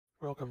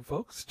Welcome,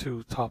 folks,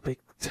 to topic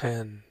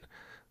 10.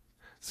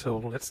 So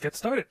let's get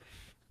started.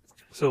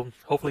 So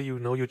hopefully you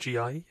know your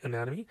GI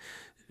anatomy,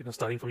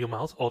 starting from your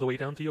mouth all the way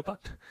down to your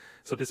butt.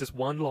 So this is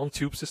one long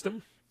tube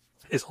system.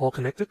 It's all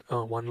connected,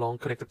 one long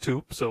connected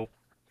tube.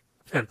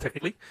 And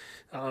technically,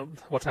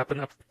 what's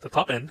happened at the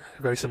top end,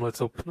 very similar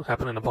to what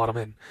happened in the bottom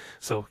end.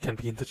 So can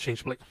be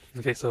interchangeably.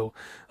 Okay, so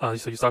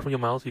you start from your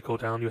mouth, you go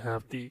down, you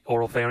have the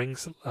oral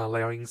pharynx,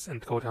 larynx,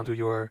 and go down to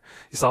your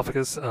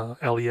esophagus,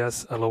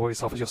 LES, lower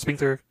esophageal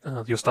sphincter,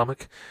 your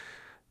stomach.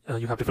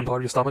 You have different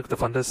part of your stomach, the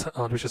fundus,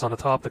 which is on the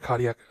top, the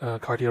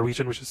cardia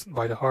region, which is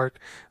by the heart,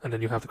 and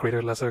then you have the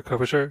greater lesser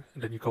curvature,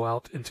 and then you go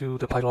out into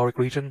the pyloric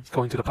region,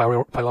 going to the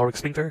pyloric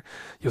sphincter.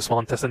 Your small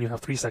intestine, you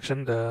have three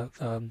sections, the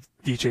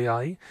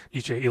DJ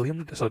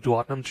ileum, so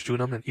duodenum,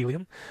 jejunum, and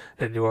ileum.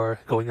 Then you are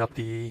going up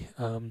the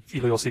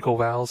ileocecal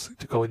valves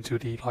to go into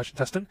the large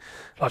intestine.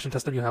 Large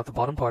intestine, you have the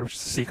bottom part, which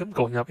is the cecum,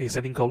 going up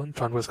ascending colon,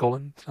 transverse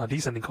colon,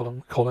 descending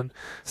colon,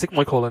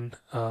 sigmoid colon,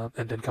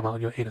 and then come out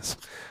in your anus.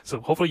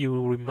 So hopefully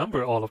you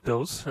remember all of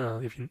those.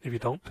 If you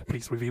don't,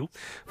 please review.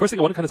 First thing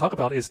I want to kind of talk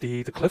about is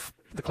the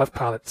cleft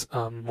palate.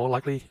 More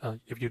likely,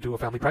 if you do a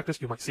family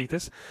practice, you might see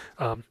this.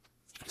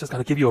 Just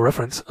kind of give you a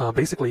reference.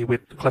 Basically,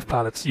 with cleft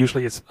palates,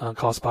 usually it's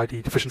caused by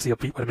the deficiency of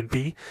vitamin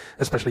B,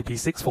 especially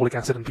B6, folic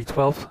acid, and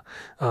B12,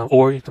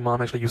 or if the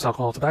mom actually used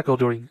alcohol or tobacco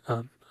during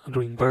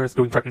birth,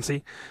 during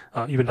pregnancy.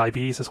 Even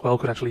diabetes as well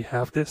could actually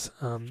have this.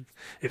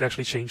 It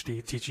actually changed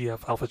the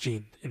TGF alpha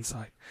gene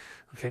inside.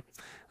 Okay,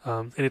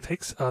 and it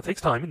takes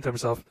time in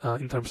terms of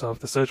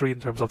the surgery, in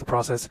terms of the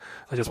process.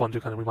 I just want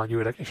to kind of remind you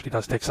it actually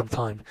does take some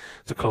time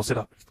to close it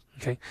up.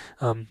 Okay,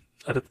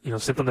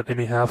 symptom that they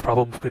may have,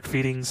 problem with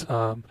feedings,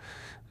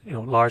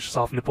 large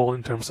soft nipple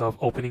in terms of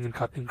opening and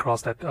cutting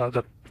across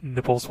the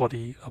nipples for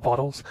the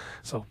bottles.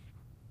 So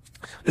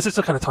this is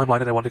the kind of timeline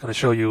that I want to kind of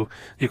show you.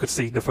 You could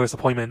see the first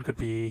appointment could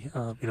be,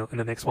 in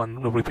the next one,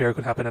 the repair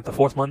could happen at the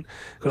 4th month.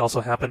 Could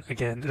also happen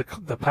again,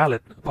 the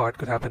palate part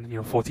could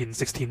happen, 14,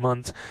 16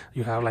 months.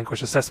 You have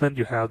language assessment,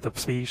 you have the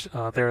speech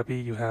therapy,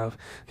 you have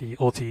the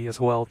OT as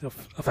well, the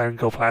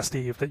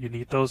pharyngoplasty if that you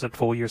need those at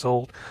 4 years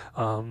old,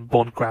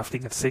 bone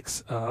grafting at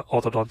 6,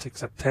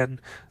 orthodontics at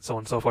 10, so on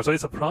and so forth. So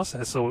it's a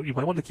process. So you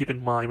might want to keep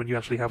in mind when you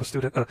actually have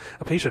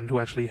a patient who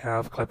actually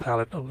have cleft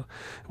palate,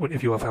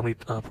 if you're a family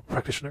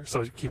practitioner.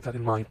 So keep that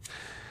in mind.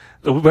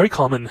 The very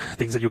common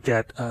things that you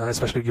get,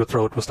 especially your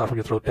throat, we'll start from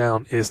your throat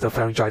down, is the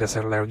pharyngitis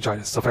and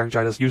laryngitis. So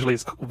pharyngitis usually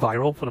is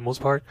viral for the most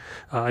part.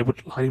 I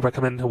would highly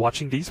recommend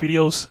watching these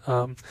videos.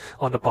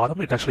 On the bottom,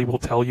 it actually will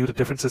tell you the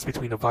differences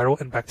between the viral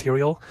and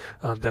bacterial,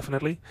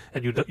 definitely.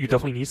 And you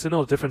definitely need to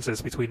know the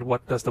differences between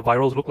what does the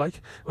viral look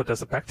like, what does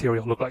the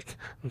bacterial look like.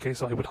 Okay,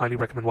 so I would highly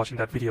recommend watching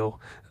that video.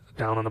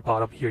 Down on the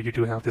bottom here, you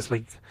do have this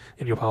link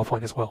in your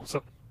PowerPoint as well.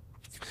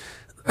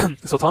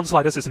 So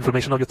tonsillitis is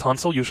inflammation of your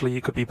tonsil. Usually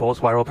it could be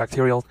both viral or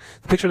bacterial.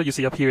 The picture that you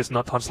see up here is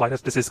not tonsillitis.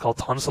 This is called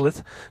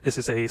tonsillit. This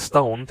is a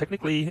stone.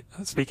 Technically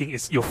speaking,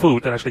 it's your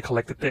food that actually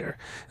collected there.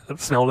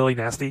 It smells really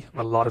nasty.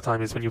 A lot of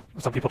time is when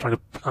some people try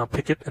to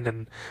pick it and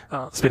then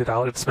spit it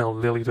out. It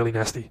smells really, really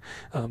nasty.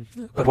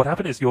 But what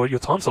happened is your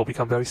tonsil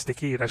become very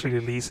sticky. It actually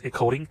releases a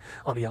coating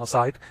on the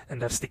outside, and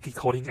that sticky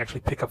coating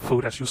actually pick up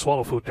food as you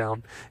swallow food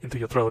down into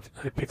your throat.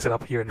 It picks it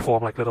up here and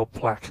form like little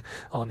plaque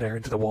on there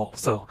into the wall.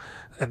 So,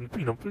 and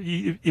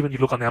even you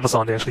look on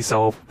Amazon, they actually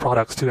sell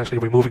products to actually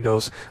removing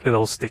those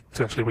little stick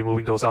to actually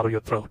removing those out of your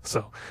throat.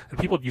 So, and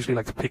people usually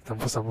like to pick them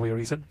for some weird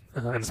reason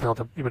and smell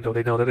them, even though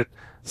they know that it's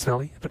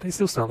smelly, but they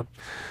still smell them.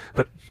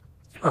 But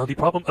other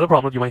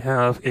problem you might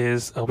have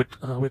is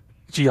with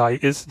GI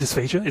is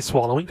dysphagia, is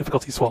swallowing,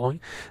 difficulty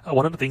swallowing.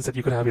 One of the things that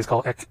you could have is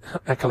called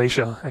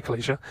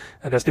achalasia,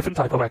 and there's different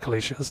type of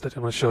achalasias that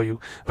I'm going to show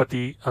you. But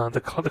the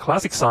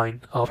classic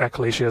sign of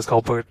achalasia is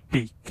called bird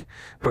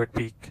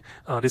beak.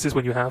 This is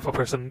when you have a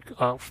person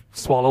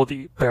swallow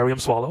the barium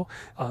swallow.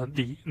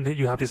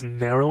 You have this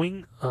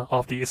narrowing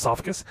of the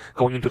esophagus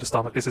going into the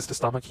stomach. This is the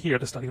stomach here,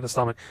 the starting of the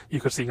stomach.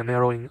 You could see a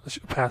narrowing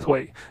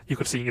pathway. You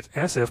could see it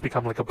as if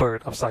become like a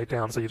bird upside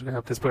down. So you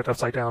have this bird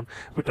upside down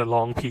with the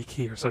long peak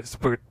here. So it's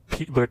bird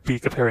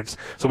beak appearance.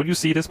 So when you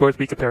see this bird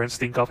beak appearance,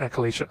 think of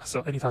achalasia.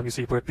 So anytime you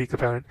see bird beak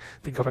appearance,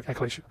 think of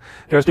achalasia.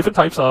 There's different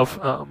types of,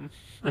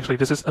 actually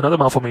this is another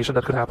malformation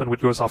that could happen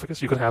with your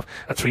esophagus. You could have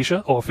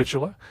atresia or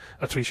fistula.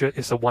 Atresia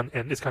is a one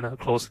end, it's kind of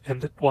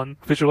close-ended one.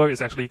 Fistula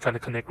is actually kind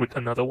of connect with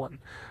another one.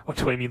 What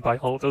do I mean by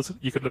all of those?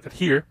 You could look at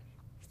here.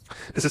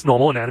 This is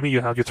normal anatomy. You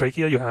have your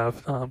trachea, you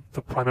have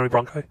the primary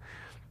bronchi,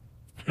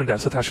 and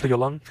that's attached to your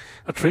lung.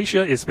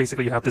 Atresia is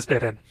basically you have this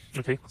dead end.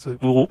 Okay, so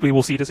we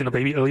will see this in a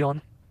baby early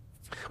on.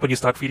 When you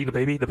start feeding the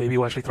baby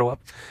will actually throw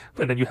up.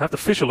 And then you have the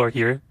fistula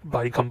here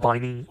by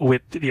combining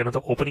with the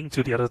another opening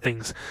to the other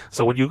things.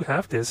 So when you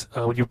have this,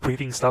 when you're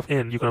breathing stuff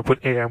in, you're going to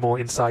put air more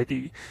inside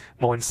the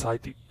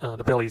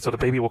belly. So the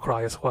baby will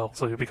cry as well.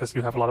 So because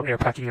you have a lot of air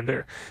packing in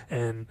there.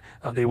 And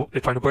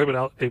they're trying to burp it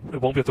out. They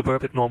won't be able to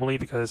burp it normally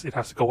because it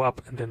has to go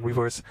up and then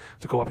reverse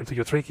to go up into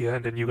your trachea.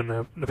 And then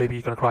the baby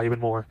is going to cry even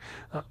more.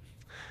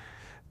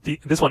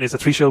 This one is a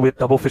trachea with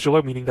double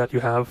fistula, meaning that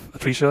you have a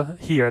trachea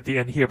here at the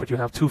end here, but you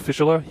have two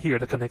fistula here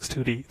that connects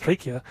to the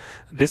trachea.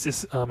 This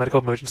is a medical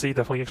emergency.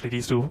 Definitely, actually,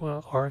 these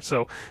two are.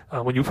 So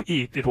when you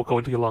eat, it will go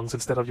into your lungs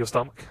instead of your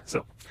stomach.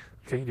 So,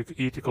 okay, you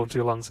eat, you go into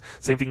your lungs.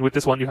 Same thing with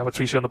this one. You have a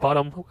trachea on the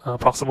bottom,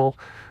 proximal,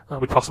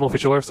 with proximal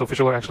fistula. So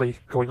fistula actually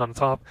going on the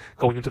top,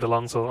 going into the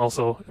lungs. So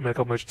also a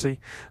medical emergency.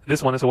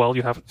 This one as well.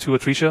 You have two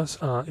atrachas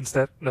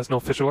instead. There's no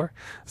fistula.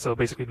 So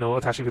basically, no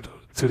attaching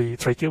to the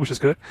trachea, which is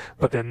good.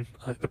 But then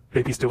the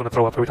baby's still going to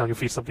throw up every time you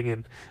feed something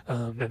in,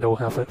 and they will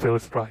have a failure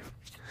to thrive.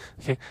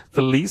 Okay,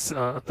 the least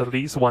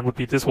one would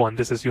be this one.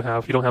 This is you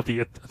don't have the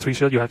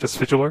atresia, you have just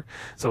fistula.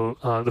 So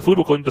the food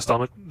will go into the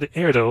stomach. The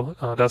air though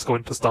does go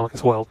into the stomach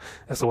as well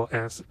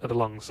as the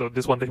lungs. So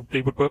this one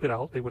they would burp it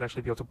out. They would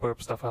actually be able to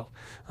burp stuff out,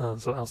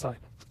 so outside.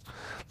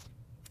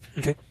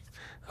 Okay.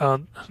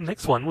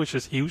 Next one, which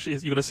is huge,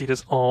 is you're going to see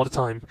this all the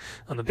time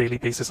on a daily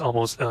basis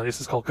almost.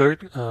 This is called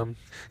GERD,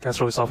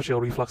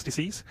 gastroesophageal reflux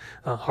disease,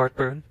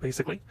 heartburn,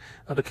 basically.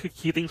 The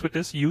key things with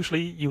this,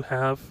 usually you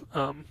have,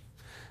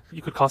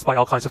 you could cause by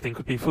all kinds of things.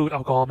 Could be food,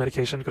 alcohol,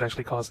 medication, could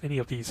actually cause any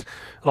of these.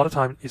 A lot of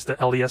time is the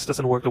LES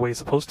doesn't work the way it's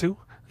supposed to.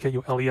 Okay,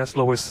 your LES,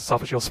 lower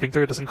esophageal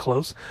sphincter, doesn't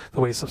close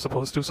the way it's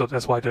supposed to, so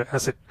that's why the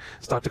acid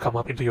start to come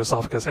up into your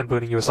esophagus and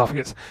burning your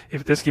esophagus.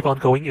 If this keep on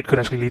going, it could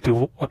actually lead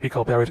to what we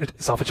call Barrett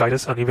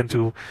esophagitis and even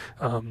to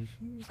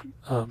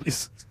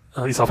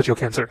esophageal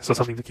cancer, so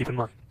something to keep in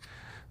mind.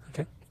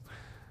 Okay.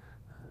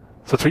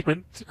 So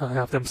treatment,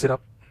 have them sit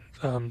up,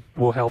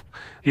 will help.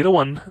 The other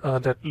one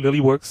that really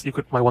works,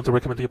 might want to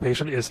recommend to your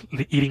patient, is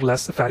eating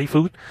less fatty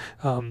food.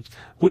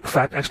 With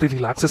fat actually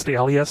relaxes the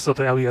LES, so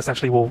the LES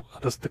actually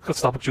the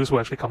stomach juice will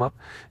actually come up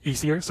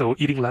easier. So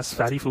eating less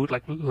fatty food,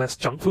 like less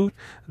junk food,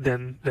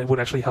 then that would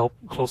actually help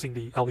closing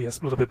the LES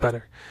a little bit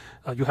better.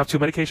 You have three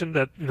medication,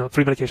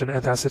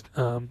 antacid,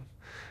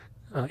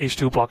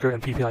 H2 blocker,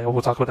 and PPI.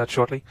 We'll talk about that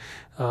shortly.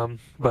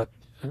 But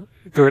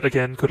GERD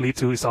again could lead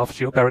to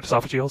Barrett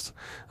esophageals,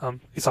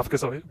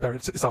 esophagus or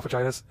Barrett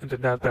esophagitis, and then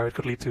that Barrett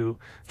could lead to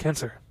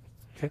cancer.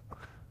 Okay,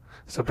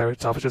 so Barrett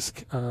esophagus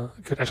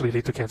could actually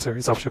lead to cancer,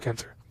 esophageal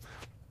cancer.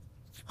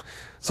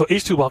 So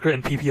H2 blocker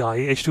and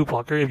PPI. H2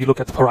 blocker, if you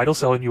look at the parietal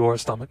cell in your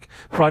stomach,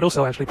 parietal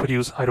cell actually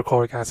produce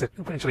hydrochloric acid.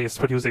 Actually, it's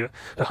producing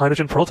the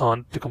hydrogen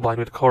proton to combine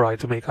with the chloride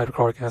to make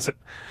hydrochloric acid.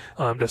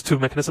 There's two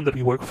mechanisms that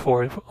we work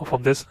for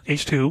from this.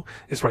 H2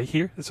 is right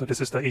here. So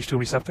this is the H2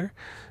 receptor.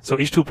 So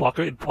H2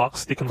 blocker, it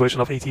blocks the conversion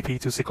of ATP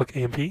to cyclic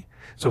AMP.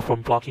 So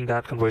from blocking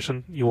that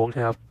conversion, you won't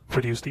have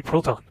produced the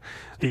proton.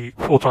 The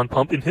proton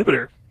pump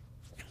inhibitor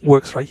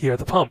works right here at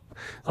the pump,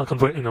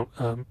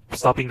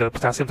 stopping the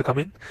potassium to come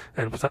in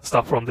and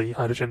stop from the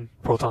hydrogen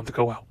proton to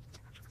go out.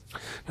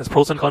 There's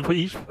pros and cons for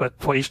each, but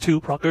for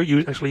H2 blocker,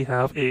 you actually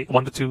have a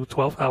 1 to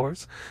 12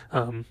 hours.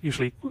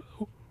 Usually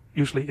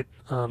it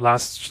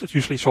lasts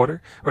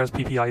shorter, whereas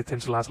PPI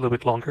tends to last a little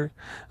bit longer.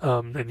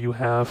 And you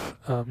have,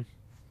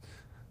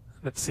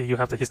 let's see, you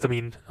have the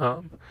histamine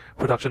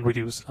production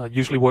reduced.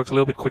 Usually works a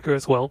little bit quicker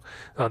as well.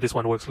 This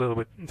one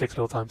takes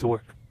a little time to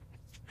work.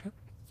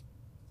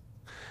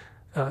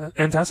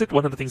 Antacid,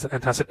 one of the things that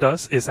antacid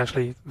does is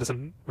actually,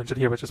 doesn't mention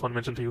here, but just want to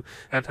mention to you,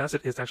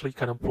 antacid is actually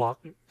kind of block,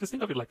 just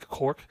think of it like a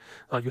cork.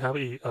 You have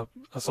a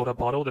soda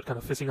bottle that kind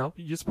of fizzing out.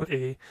 You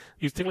simply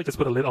just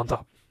put a lid on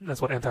top.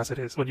 That's what antacid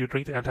is. When you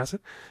drink the antacid,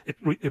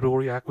 it will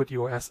react with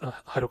your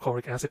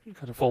hydrochloric acid,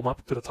 kind of foam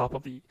up to the top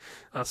of the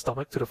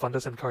stomach, to the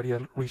fundus and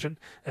cardia region.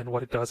 And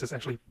what it does is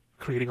actually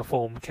creating a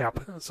foam cap,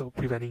 so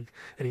preventing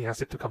any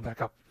acid to come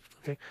back up.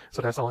 Okay,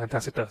 so that's all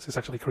antacid does. It's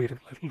actually creating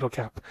a little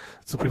cap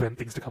to prevent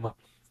things to come up.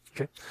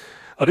 Okay,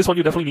 this one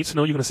you definitely need to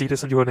know. You're going to see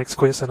this in your next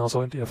quiz and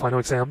also in the final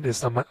exam.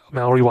 Is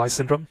Mallory-Weiss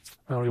syndrome.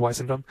 Mallory-Weiss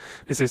syndrome.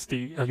 This is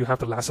you have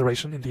the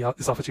laceration in the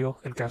esophageal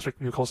and gastric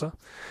mucosa,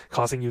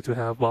 causing you to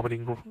have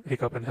vomiting,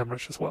 hiccup, and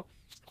hemorrhage as well.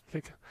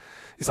 Okay.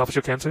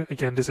 Esophageal cancer.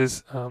 Again, this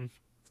is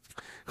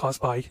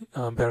caused by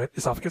Barrett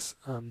esophagus.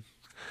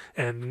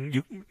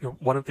 And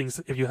one of the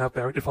things, if you have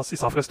Barrett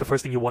esophagus, the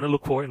first thing you want to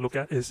look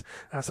at is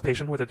ask the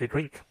patient whether they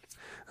drink.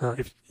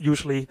 If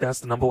usually that's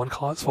the number one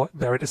cause for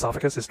Barrett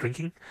esophagus is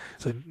drinking,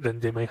 so then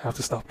they may have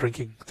to stop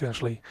drinking to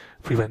actually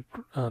prevent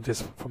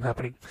this from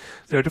happening.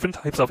 There are different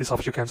types of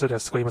esophageal cancer.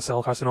 There's squamous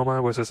cell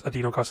carcinoma versus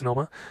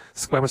adenocarcinoma.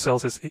 Squamous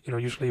cells is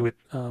usually with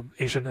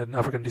Asian and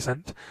African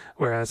descent,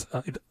 whereas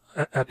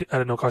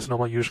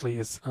adenocarcinoma usually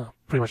is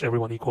pretty much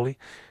everyone equally.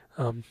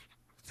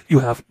 You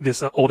have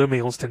this, older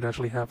males tend to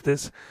actually have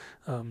this.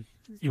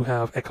 You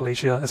have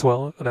echalalia as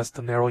well. That's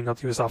the narrowing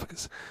of your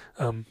esophagus.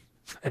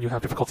 And you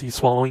have difficulty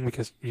swallowing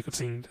because you could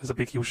see there's a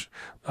big, huge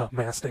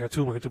mass there,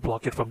 tumor, to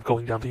block it from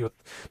going down to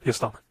your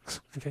stomachs.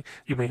 Okay,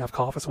 you may have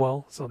cough as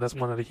well. So that's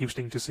one of the huge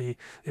things to see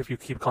if you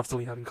keep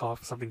constantly having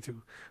cough, something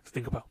to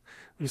think about.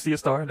 When you see a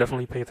star,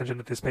 definitely pay attention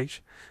to this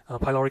page.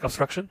 Pyloric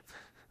obstruction.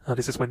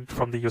 This is when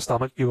from your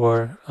stomach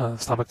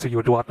to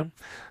your duodenum.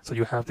 So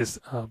you have this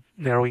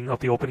narrowing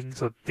of the opening,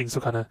 so things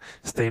will kind of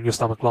stay in your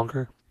stomach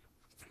longer.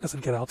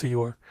 Doesn't get out to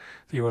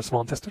your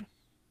small intestine.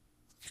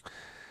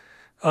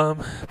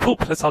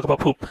 Poop. Let's talk about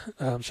poop,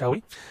 shall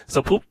we?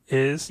 So poop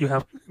is, you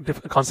have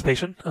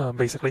constipation,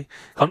 basically.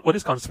 What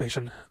is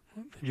constipation?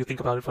 If you think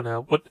about it for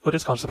now, what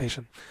is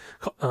constipation?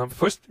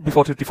 First,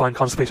 before to define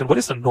constipation, what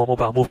is a normal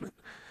bowel movement?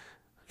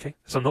 Okay,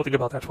 so think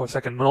about that for a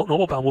second.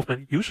 Normal bowel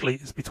movement usually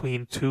is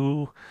between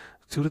 1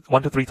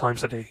 to 3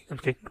 times a day.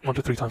 Okay, 1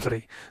 to 3 times a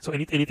day. So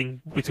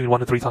anything between 1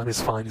 to 3 times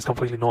is fine. It's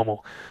completely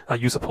normal.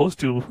 You're supposed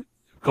to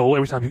go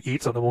every time you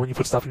eat. So the moment you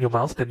put stuff in your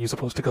mouth, then you're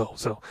supposed to go.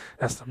 So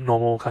that's the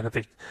normal kind of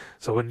thing.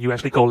 So when you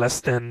actually go less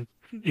than,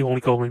 you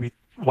only go maybe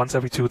once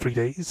every 2 or 3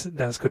 days,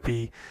 that could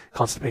be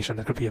constipation.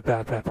 That could be a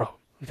bad problem.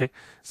 Okay,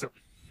 so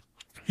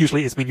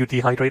usually it's mean you're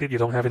dehydrated, you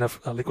don't have enough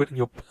liquid in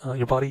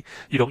your body,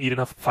 you don't eat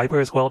enough fiber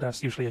as well.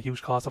 That's usually a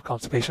huge cause of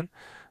constipation.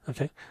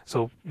 Okay,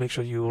 so make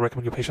sure you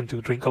recommend your patient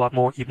to drink a lot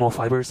more, eat more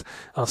fibers.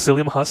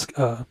 Psyllium husk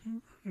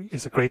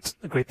is a great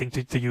thing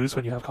to use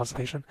when you have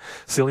constipation.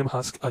 Psyllium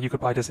husk, you could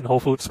buy this in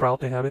Whole Foods, Sprout,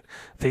 they have it.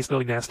 Tastes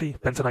really nasty.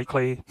 Bentonite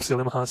clay,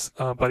 psyllium husk,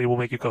 but it will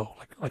make you go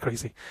like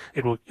crazy.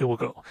 It will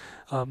go.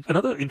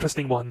 Another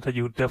interesting one that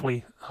you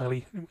definitely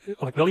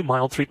like really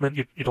mild treatment.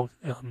 You don't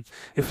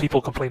if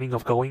people complaining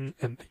of going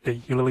and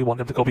you really want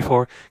them to go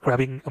before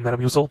grabbing a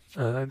Metamucil.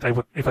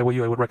 If I were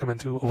you, I would recommend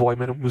to avoid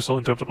Metamucil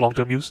in terms of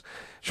long-term use.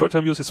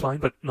 Short-term use is fine,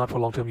 but not for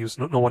long-term use.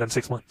 No more than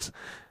 6 months.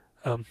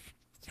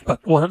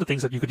 But one of the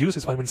things that you could use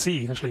is vitamin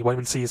C. Actually,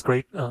 vitamin C is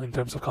great in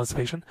terms of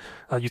constipation.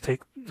 You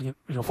take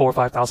 4,000 or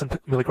 5,000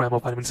 milligram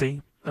of vitamin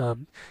C.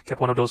 Get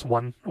one of those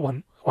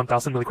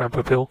 1,000 milligram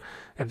per pill,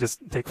 and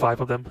just take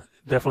 5 of them.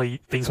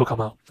 Definitely, things will come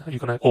out. You're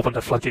gonna open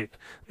that floodgate.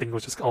 Things will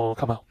just all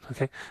come out.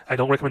 Okay. I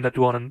don't recommend that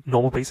do on a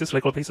normal basis,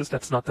 regular basis.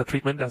 That's not the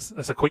treatment. That's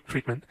a quick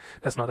treatment.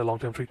 That's not a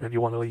long-term treatment.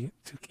 You want really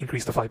to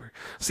increase the fiber.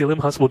 Psyllium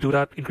husk will do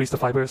that. Increase the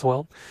fiber as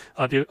well.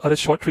 The other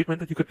short treatment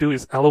that you could do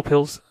is aloe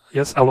pills.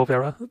 Yes, aloe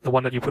vera, the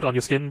one that you put on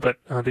your skin, but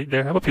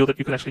they have a pill that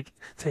you can actually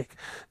take.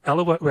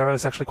 Aloe vera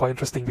is actually quite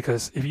interesting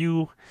because if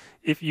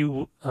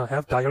you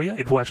have diarrhea,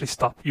 it will actually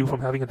stop you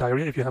from having a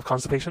diarrhea. If you have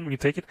constipation, when you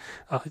take it,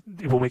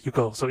 it will make you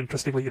go. So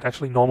interestingly, it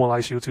actually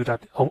normalizes you to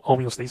that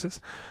homeostasis.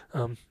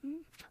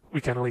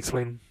 We can't really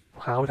explain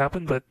how it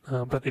happened, but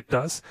it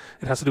does.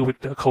 It has to do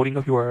with the coating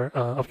of your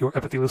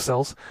epithelial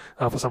cells.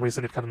 For some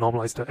reason, it kind of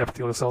normalized the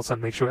epithelial cells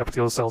and make sure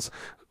epithelial cells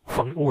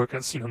work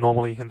as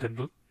normally, and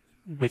then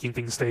making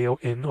things stay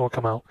in or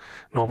come out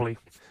normally.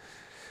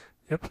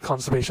 Yep,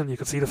 constipation. You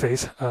can see the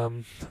face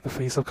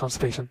of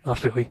constipation.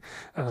 Not really.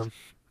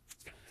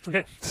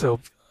 Okay,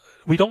 so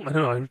I don't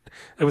know.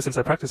 Ever since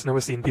I practiced, I've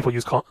never seen people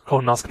use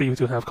colonoscopy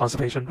to have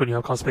constipation when you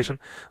have constipation,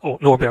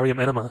 nor barium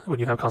enema when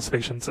you have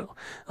constipation. So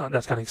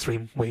that's kind of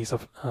extreme ways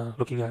of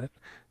looking at it.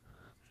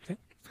 Okay.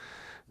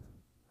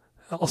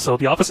 Also,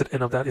 the opposite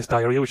end of that is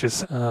diarrhea, which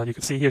is, you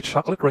can see here,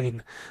 chocolate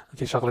rain.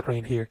 Okay, chocolate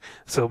rain here.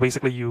 So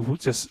basically, you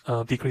just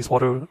decrease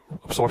water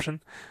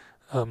absorption.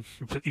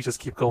 You just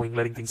keep going,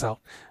 letting things out.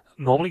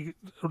 Normally,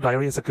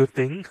 diarrhea is a good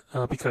thing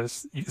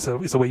because it's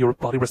a way your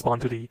body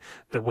responds to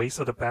the waste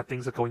or the bad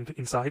things that go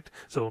inside.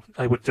 So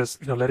I would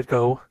just let it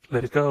go.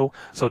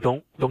 So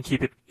don't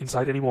keep it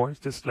inside anymore.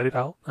 Just let it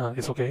out.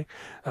 It's okay.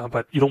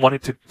 But you don't want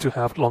it to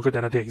have longer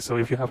than a day. So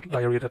if you have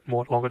diarrhea that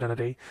longer than a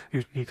day,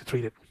 you need to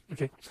treat it.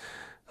 Okay.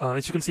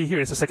 As you can see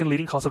here, it's the second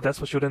leading cause of death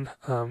for children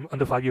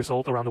under 5 years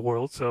old around the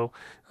world. So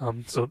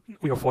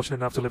we are fortunate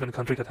enough to live in a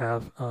country that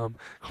have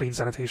clean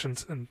sanitation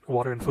and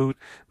water and food.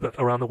 But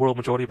around the world,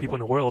 majority of people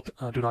in the world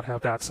do not have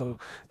that. So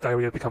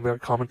diarrhea become very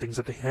common things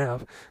that they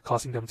have,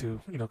 causing them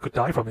to could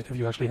die from it if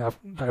you actually have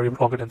diarrhea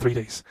longer than 3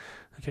 days.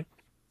 Okay.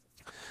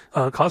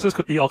 Causes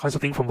could be all kinds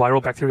of things, from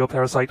viral, bacterial,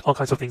 parasite, all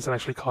kinds of things that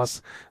actually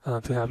cause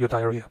to have your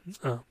diarrhea.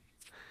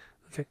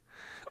 Okay.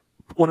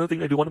 One other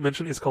thing I do want to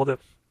mention is called a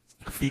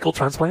fecal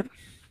transplant.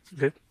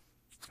 Okay.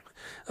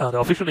 The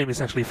official name is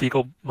actually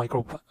fecal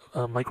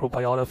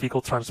microbiota fecal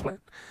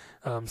transplant.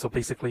 So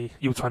basically,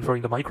 you're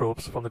transferring the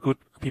microbes from the good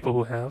people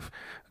who have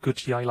good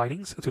GI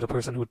linings to the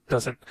person who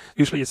doesn't.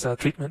 Usually, it's a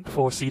treatment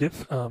for C.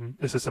 diff.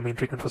 This is the main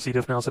treatment for C.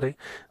 diff nowadays.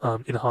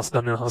 Done in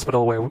a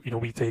hospital where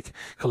we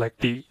collect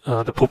the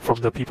poop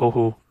from the people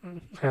who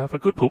have a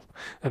good poop,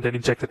 and then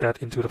injected that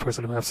into the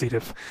person who have C.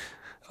 diff.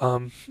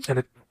 And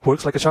it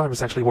works like a charm.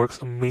 It actually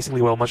works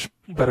amazingly well, much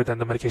better than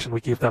the medication we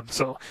give them.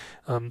 So,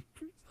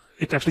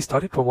 it actually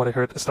started, from what I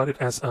heard, as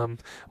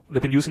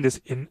they've been using this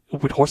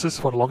with horses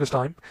for the longest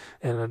time,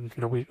 and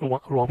lo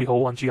and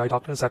behold, one GI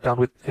doctor sat down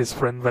with his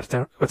friend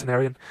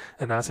veterinarian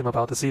and asked him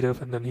about the C.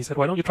 diff, and then he said,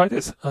 "Why don't you try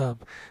this?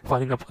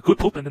 Finding a good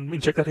poop and then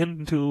inject that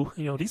into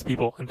these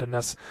people," and then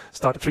that's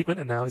started treatment,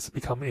 and now it's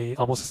become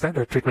almost a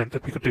standard treatment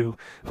that we could do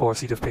for a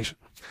C. diff patient.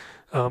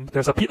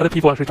 There's other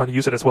people actually trying to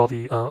use it as well.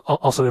 The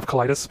ulcerative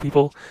colitis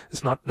people,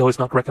 it's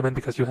not recommended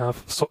because you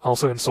have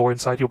ulcer and sore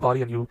inside your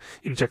body and you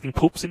injecting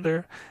poops in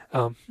there.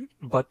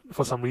 But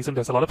for some reason,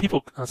 there's a lot of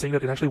people saying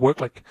that it actually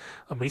worked like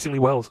amazingly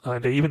well,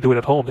 and they even do it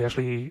at home. They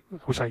actually,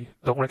 which I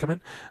don't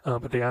recommend,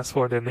 but they ask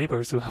for their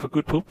neighbors to have a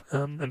good poop,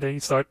 and they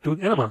start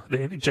doing enema.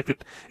 They inject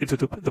it into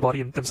the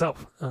body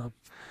themselves,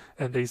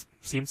 and they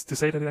seem to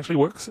say that it actually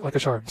works like a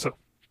charm. So,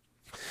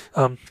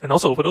 and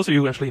also for those of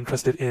you actually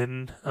interested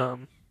in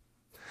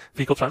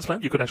fecal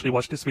transplant, you could actually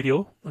watch this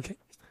video. Okay,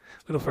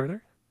 a little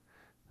further.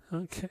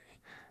 Okay,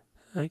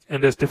 right.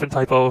 And there's different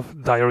type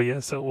of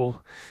diarrhea, so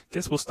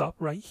we'll stop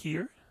right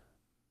here.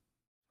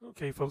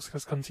 Okay, folks,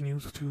 let's continue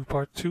to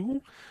part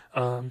 2.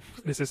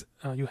 This is,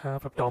 you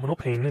have abdominal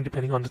pain, and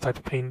depending on the type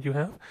of pain you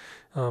have,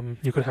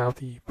 you could have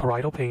the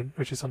parietal pain,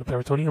 which is on the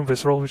peritoneum,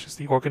 visceral, which is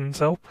the organ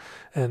itself,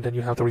 and then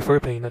you have the refer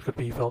pain that could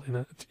be felt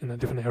in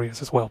different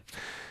areas as well.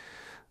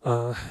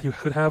 You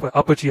could have an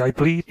upper GI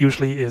bleed,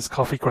 usually is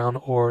coffee ground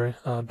or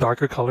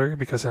darker color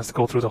because it has to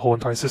go through the whole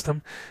entire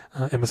system,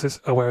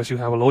 emesis, whereas you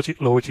have a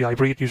lower GI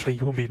bleed, usually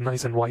it will be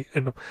nice and white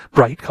and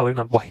bright color,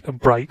 not white, a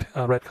bright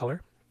red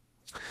color.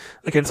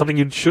 Again, something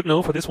you should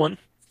know for this one,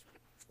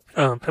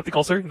 peptic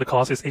ulcer, the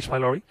cause is H.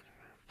 pylori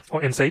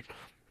or NSAID.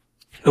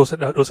 Those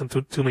are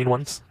two main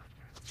ones.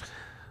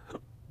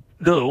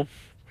 Though,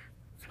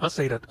 I'll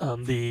say that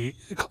the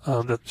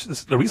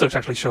research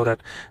actually show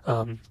that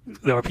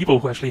there are people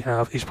who actually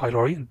have H.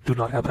 pylori and do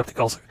not have peptic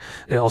ulcer.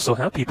 They also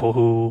have people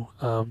who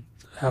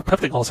have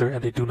peptic ulcer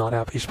and they do not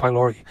have H.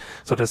 pylori.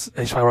 So this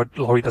H.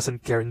 pylori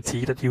doesn't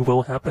guarantee that you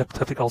will have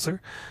peptic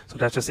ulcer. So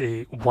that's just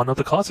one of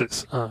the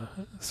causes.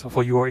 So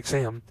for your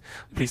exam,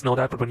 please know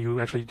that. But when you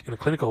actually in a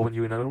clinical, when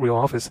you're in a real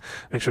office,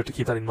 make sure to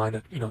keep that in mind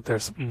that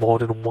there's more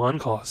than one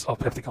cause of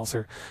peptic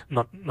ulcer.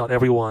 Not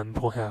everyone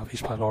will have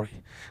H.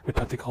 pylori with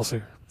peptic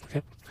ulcer.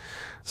 Okay.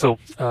 So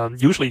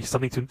usually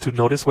something to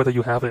notice whether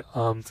you have a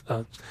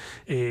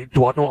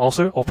duodenal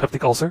ulcer or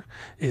peptic ulcer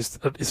is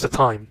the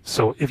time.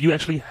 So if you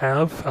actually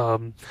have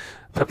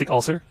peptic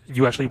ulcer,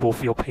 you actually will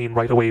feel pain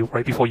right away,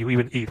 right before you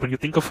even eat. When you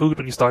think of food,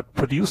 when you start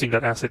producing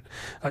that acid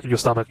in your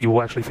stomach, you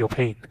will actually feel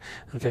pain.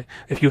 Okay.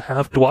 If you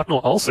have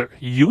duodenal ulcer,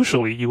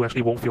 usually you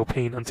actually won't feel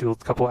pain until a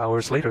couple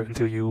hours later,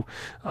 until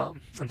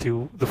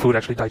the food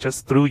actually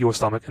digests through your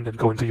stomach and then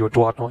go into your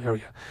duodenal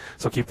area.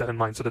 So keep that in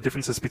mind. So the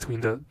differences between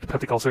the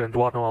peptic ulcer and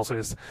duodenal ulcer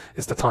is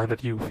the time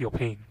that you feel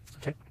pain.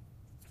 Okay,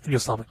 in your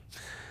stomach.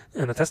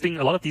 And the testing,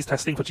 a lot of these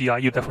testing for GI,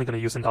 you're definitely going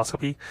to use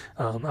endoscopy,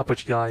 upper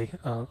GI,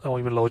 or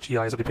even lower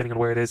GI, so depending on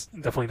where it is,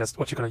 definitely that's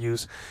what you're going to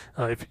use.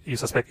 If you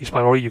suspect H.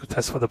 pylori, you could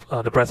test for the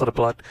breath or the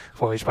blood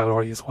for H.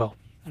 pylori as well.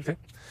 Okay.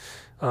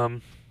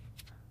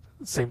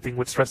 Same thing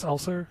with stress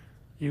ulcer,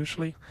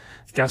 usually.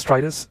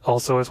 Gastritis,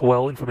 also as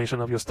well, inflammation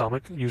of your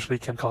stomach, usually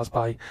can caused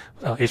by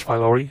H.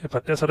 pylori,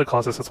 but there's other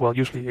causes as well,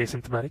 usually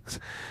asymptomatics.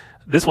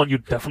 This one you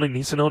definitely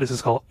need to know. This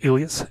is called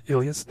ileus.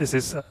 Ileus. This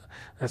is,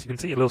 as you can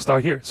see, a little star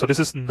here. So this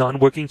is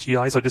non-working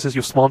GI. So this is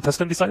your small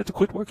intestine decided to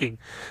quit working.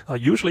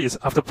 Usually it's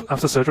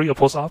after surgery or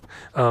post-op,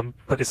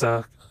 but it's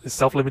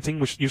self-limiting,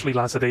 which usually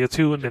lasts a day or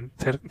two, and then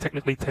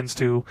technically tends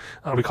to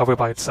recover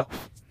by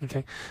itself.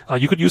 Okay.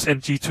 You could use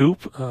NG tube,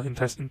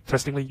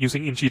 interestingly,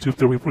 using NG tube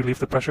to relieve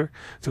the pressure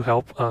to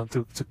help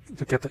to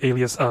get the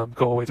ileus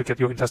go away, to get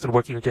your intestine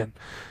working again.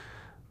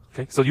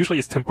 Okay, so usually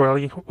it's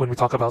temporarily when we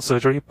talk about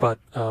surgery, but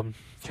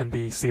can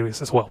be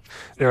serious as well.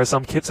 There are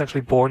some kids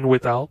actually born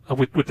with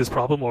this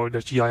problem, or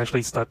their GI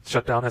actually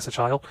shut down as a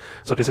child.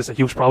 So this is a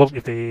huge problem.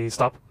 If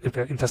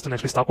their intestine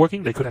actually stop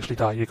working, they could actually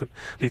die. You could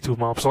lead to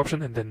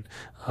malabsorption and then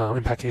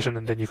impactation,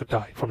 and then you could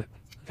die from it.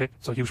 Okay,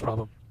 so huge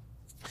problem.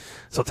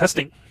 So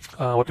testing,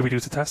 what do we do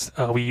to test?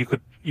 You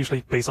could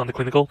usually, based on the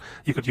clinical,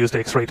 you could use the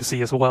X-ray to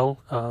see as well,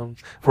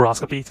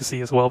 fluoroscopy to see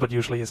as well, but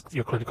usually it's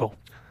your clinical.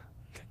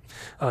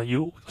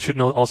 You should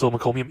know also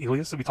meconium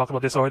ileus. We talked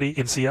about this already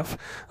in CF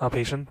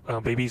patient,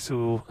 babies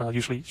who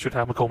usually should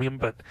have meconium,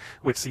 but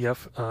with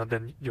CF,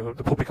 then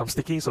the poop becomes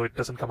sticky, so it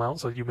doesn't come out.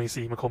 So you may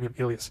see meconium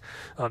ileus,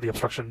 the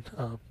obstruction,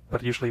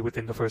 but usually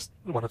within the first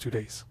 1 or 2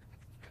 days.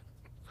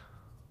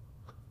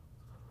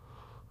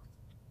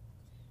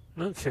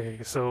 Okay,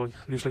 so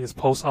usually it's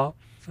post-op.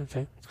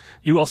 Okay,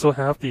 you also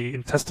have the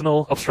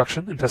intestinal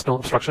obstruction.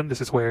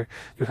 This is where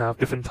you have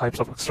different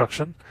types of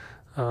obstruction.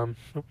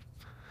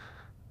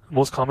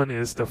 Most common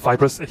is the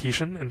fibrous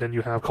adhesion, and then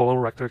you have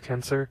colorectal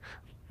cancer.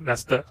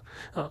 That's the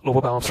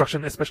lower bowel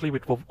obstruction, especially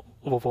with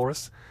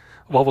volvulus.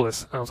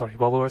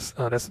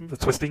 That's the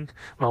twisting,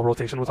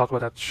 malrotation. We'll talk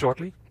about that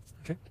shortly.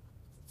 Okay.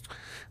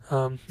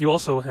 You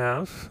also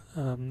have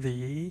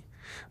the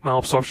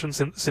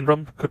malabsorption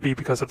syndrome. Could be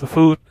because of the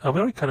food.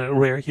 Very kind of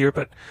rare here,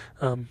 but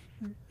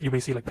you may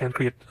see like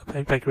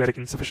pancreatic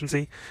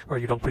insufficiency, where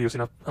you don't produce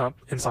enough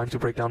enzyme to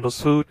break down those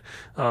food.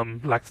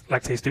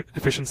 Lactase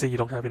deficiency, you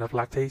don't have enough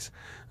lactase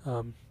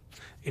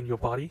in your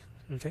body.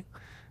 Okay,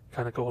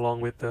 kind of go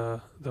along with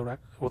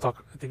we'll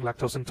talk. I think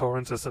lactose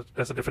intolerance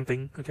that's a different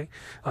thing. Okay,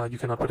 you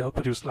cannot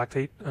produce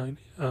lactate.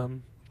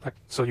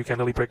 So you can't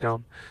really break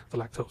down the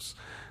lactose.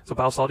 So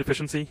bowel salt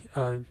deficiency,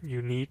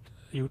 you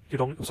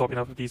don't absorb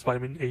enough of these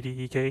vitamin A, D,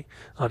 E, K.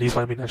 These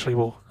vitamins actually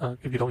will,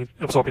 if you don't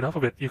absorb enough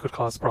of it, you could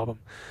cause problem.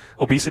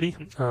 Obesity,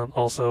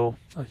 also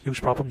a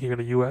huge problem here in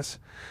the U.S.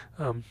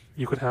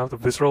 You could have the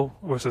visceral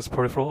versus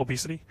peripheral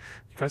obesity.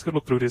 You guys could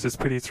look through this. It's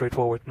pretty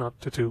straightforward, not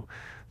too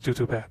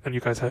bad. And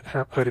you guys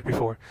have heard it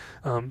before.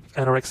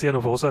 Anorexia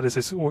nervosa. This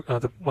is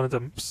one of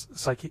the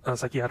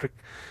psychiatric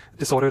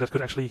disorder that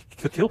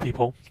could kill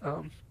people.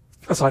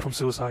 aside from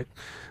suicide.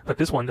 But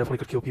this one definitely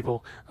could kill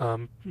people.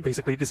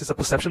 Basically, this is a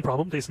perception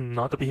problem. This is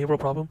not a behavioral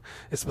problem.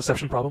 It's a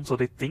perception problem. So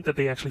they think that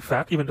they actually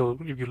fat, even though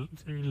if you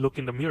look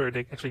in the mirror,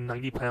 they're actually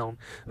 90 pounds,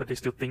 but they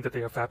still think that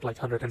they are fat like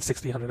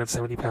 160,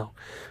 170 pounds.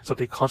 So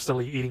they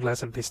constantly eating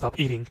less and they stop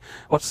eating.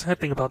 What's the sad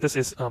thing about this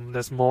is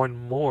there's more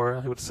and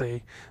more, I would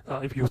say,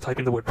 if you type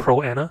in the word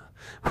pro-Anna,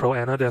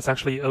 there's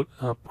actually a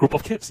group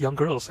of kids, young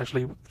girls,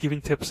 actually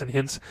giving tips and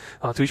hints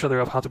to each other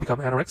of how to become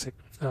anorexic.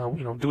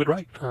 Do it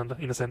right,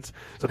 in a sense.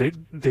 So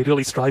they're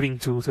really striving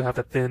to have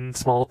that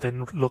small,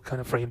 thin look kind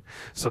of frame.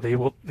 So they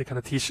kind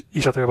of teach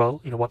each other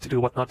about, what to do,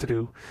 what not to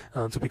do,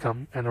 to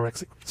become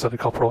anorexic. So they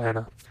call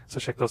pro-Anna. So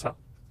check those out.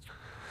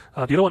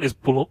 The other one is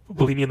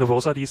bulimia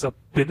nervosa. These are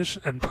binge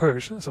and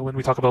purge. So when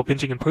we talk about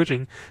binging and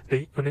purging,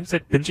 when they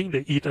said binging,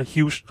 they eat a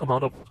huge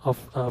amount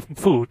of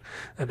food,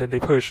 and then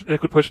they purge. They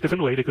could purge a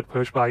different way. They could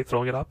purge by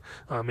throwing it up,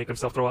 make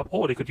themselves throw up,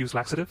 or they could use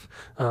laxative.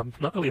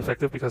 Not really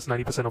effective because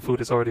 90% of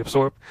food is already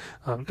absorbed,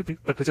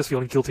 but they're just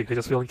feeling guilty. They're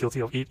just feeling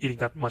guilty of eating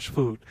that much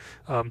food.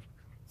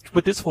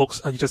 With these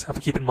folks, you just have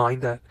to keep in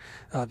mind that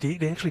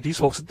these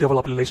folks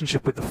develop a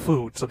relationship with the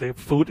food. So their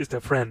food is their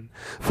friend.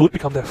 Food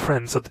become their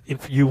friend. So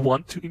if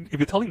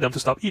you're telling them to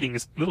stop eating,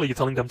 it's literally you're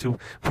telling them to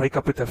break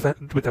up with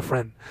their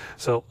friend.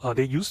 So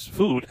they use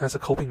food as a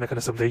coping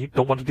mechanism. They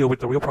don't want to deal with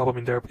the real problem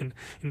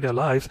in their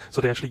lives, so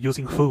they're actually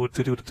using food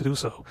to do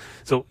so.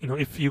 So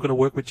if you're gonna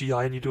work with GI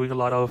and you're doing a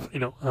lot of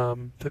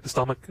the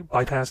stomach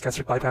bypass,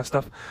 gastric bypass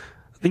stuff,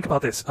 think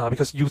about this,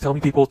 because you telling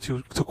people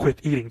to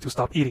quit eating, to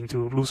stop eating,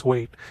 to lose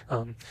weight,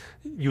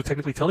 you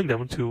technically telling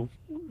them to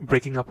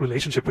breaking up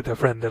relationship with their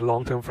friend, their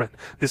long-term friend.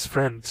 This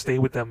friend, stay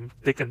with them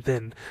thick and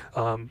thin,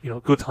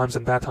 good times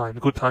and bad times.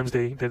 Good times,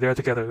 they're there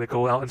together, they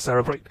go out and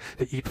celebrate,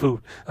 they eat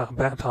food.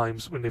 Bad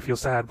times, when they feel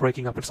sad,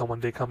 breaking up with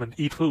someone, they come and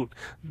eat food.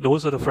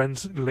 Those are the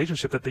friends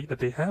relationship that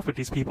they have with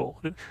these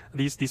people.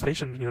 These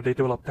patients, they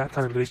develop that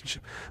kind of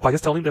relationship. By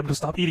just telling them to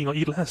stop eating or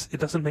eat less, it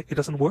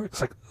doesn't work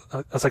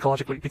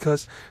psychologically,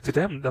 because to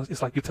them,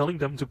 it's like you're telling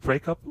them to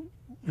break up,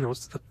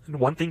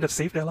 one thing that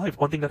saved their life,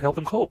 one thing that helped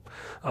them cope.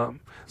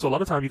 So a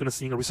lot of time you're going to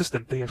see a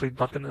resistant. They actually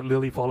not going to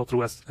really follow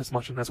through as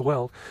much and as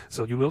well.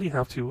 So you really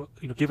have to,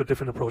 give a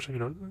different approach.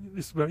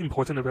 It's very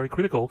important and very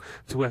critical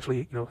to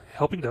actually,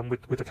 helping them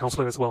with a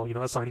counselor as well.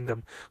 Assigning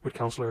them with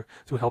counselor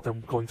to help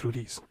them going through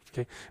these.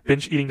 Okay,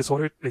 binge eating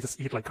disorder. They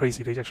just eat like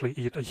crazy. They actually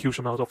eat a huge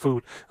amount of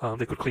food.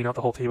 They could clean out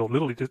the whole table.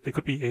 Literally, they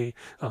could be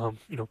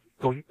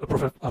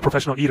a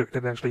professional eater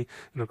that actually,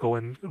 go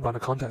and run a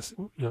contest.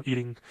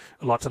 Eating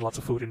lots and lots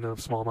of food in a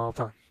small amount of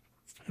time.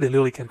 They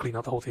literally can clean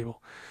out the whole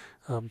table.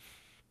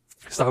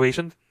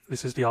 Starvation,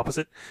 this is the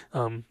opposite.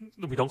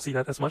 We don't see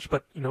that as much,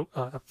 but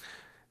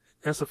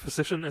as a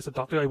physician, as a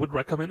doctor, I would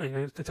recommend,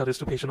 I tell this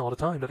to patients all the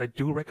time, that I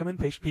do recommend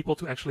people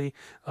to actually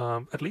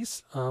at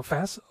least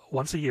fast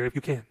once a year if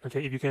you can.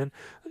 Okay, if you can,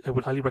 I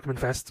would highly recommend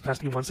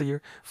fasting once a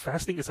year.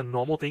 Fasting is a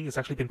normal thing. It's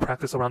actually been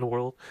practiced around the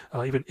world,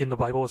 even in the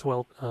Bible as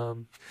well.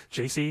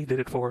 JC did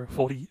it for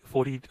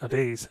 40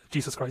 days.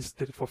 Jesus Christ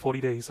did it for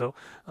 40 days. So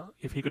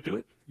if he could do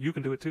it, you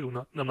can do it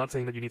too. I'm not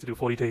saying that you need to do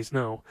 40 days.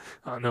 No,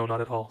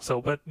 not at all.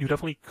 So, but you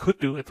definitely could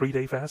do a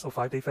 3-day fast or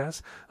 5-day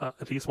fast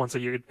at least once a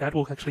year. That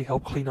will actually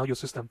help clean out your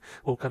system.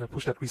 Will kind of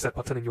push that reset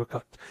button in your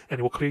gut, and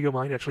it will clear your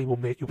mind. Actually, will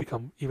make you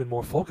become even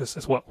more focused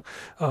as well.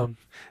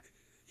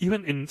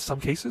 Even in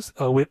some cases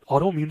with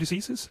autoimmune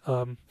diseases,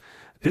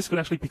 this could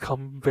actually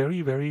become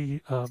very,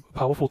 very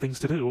powerful things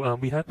to do.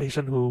 We had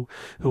patients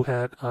who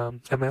had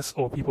MS,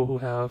 or people who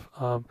have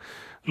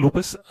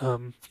lupus,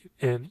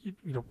 and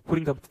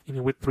putting them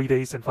with 3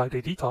 days and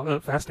 5-day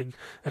detox fasting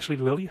actually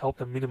really helped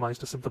them minimize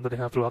the symptom that they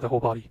have throughout the whole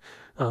body.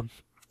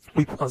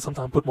 We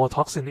sometimes put more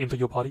toxin into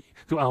your body,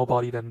 to our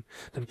body, than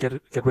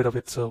get rid of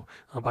it. So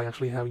by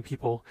actually having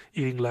people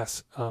eating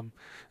less,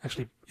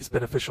 actually is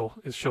beneficial.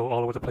 It's shown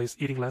all over the place.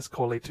 Eating less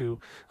correlate to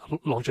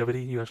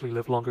longevity. You actually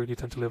live longer. You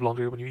tend to live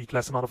longer when you eat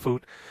less amount of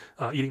food.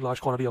 Eating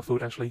large quantity of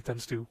food actually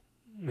tends to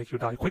make you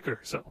die quicker.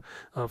 So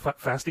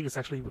fasting is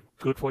actually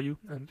good for you,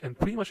 and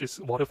pretty much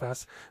is water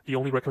fast. The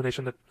only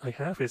recommendation that I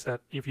have is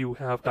that if you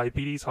have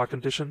diabetes, heart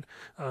condition,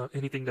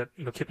 anything that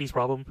kidneys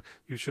problem,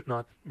 you should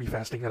not be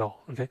fasting at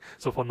all. Okay,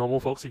 so for normal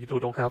folks, if you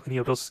don't have any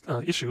of those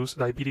issues,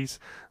 diabetes,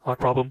 heart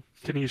problem,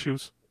 kidney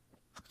issues,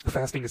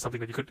 fasting is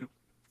something that you could do.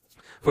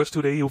 First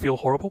 2 days you'll feel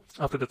horrible.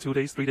 After the 2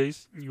 days, 3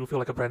 days, you'll feel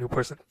like a brand new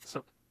person.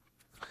 So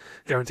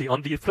guarantee.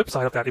 On the flip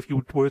side of that, if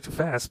you were to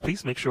fast,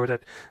 please make sure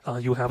that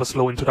you have a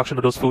slow introduction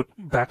of those food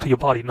back to your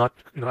body. Not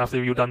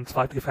after you've done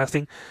 5-day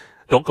fasting.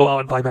 Don't go out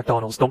and buy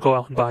McDonald's. Don't go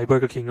out and buy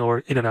Burger King or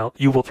In-N-Out.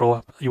 You will throw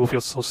up. You will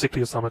feel so sick to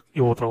your stomach.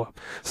 You will throw up.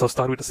 So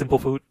start with the simple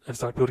food and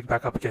start building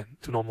back up again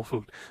to normal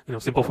food.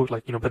 Simple food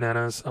like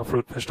bananas,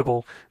 fruit,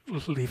 vegetable,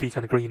 leafy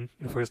kind of green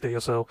in the first day or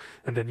so,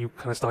 and then you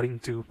kind of starting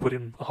to put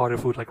in harder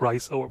food like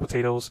rice or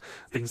potatoes,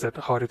 things that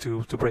are harder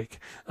to break,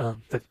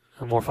 that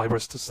are more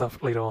fibrous to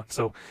stuff later on.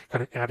 So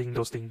kind of adding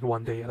those things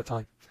 1 day at a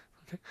time.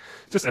 Okay,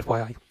 just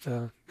FYI,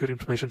 good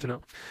information to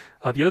know.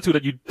 The other two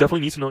that you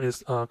definitely need to know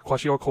is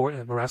kwashiorkor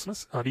and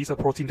marasmus. These are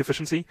protein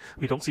deficiency.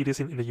 We don't see this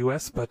in the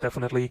US, but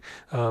definitely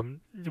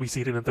we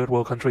see it in a third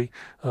world country.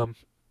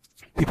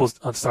 people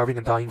are starving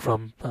and dying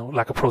from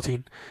lack of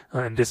protein,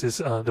 and this is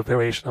the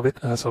variation of it.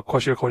 So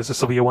kwashiorkor is a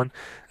severe one,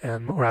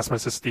 and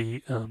marasmus is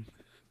the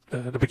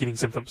beginning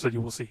symptoms that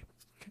you will see.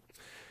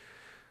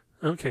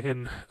 Okay,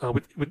 and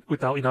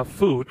without enough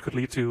food could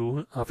lead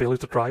to failure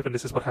to thrive, and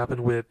this is what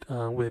happened with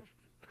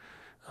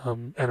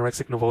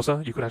anorexic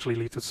nervosa. You could actually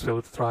lead to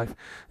failure to thrive.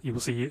 You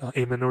will see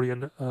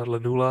amenorrhean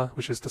lanula,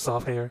 which is the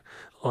soft hair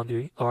on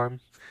the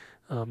arm,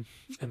 and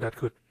that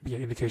could be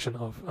an indication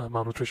of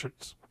malnutrition.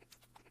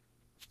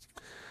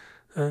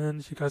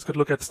 And you guys could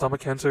look at stomach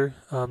cancer.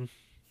 I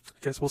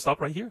guess we'll stop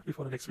right here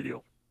before the next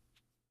video.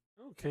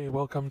 Okay,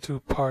 welcome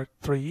to part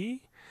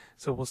 3.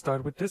 So we'll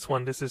start with this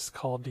one. This is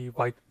called the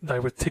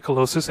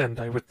diverticulosis and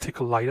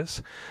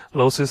diverticulitis.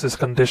 Losis is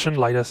condition,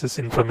 litis is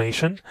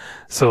inflammation.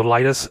 So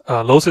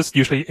losis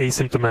usually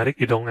asymptomatic.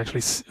 You don't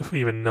actually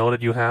even know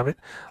that you have it.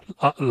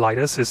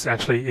 Litis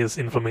is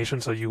inflammation,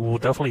 so you will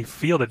definitely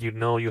feel that you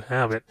know you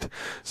have it.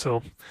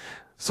 So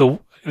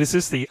this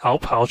is the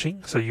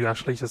outpouching. So you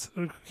actually just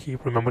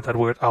remember that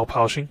word,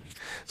 outpouching.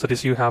 So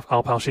you have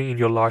outpouching in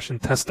your large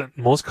intestine.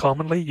 Most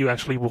commonly, you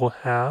actually will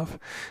have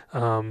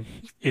around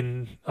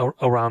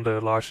the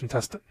large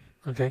intestine.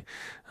 Okay,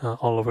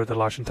 all over the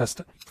large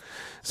intestine.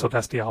 So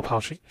that's the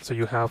outpouching. So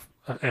you have,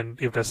 and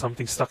if there's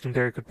something stuck in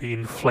there, it could be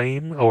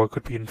inflamed or it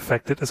could be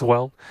infected as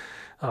well.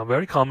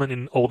 Very common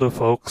in older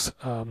folks.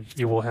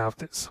 You will have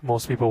this.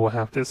 Most people will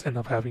have this, end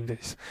up having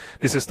this.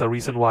 This is the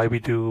reason why we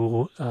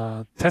do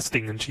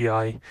testing in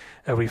GI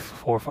every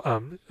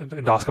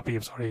endoscopy.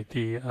 I'm sorry,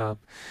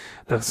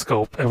 the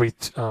scope every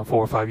 4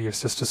 or 5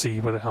 years, just to see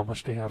how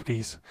much they have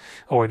these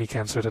or any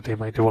cancer that they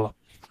might develop.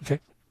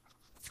 Okay.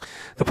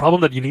 The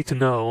problem that you need to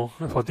know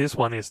for this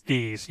one is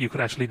these. You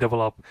could actually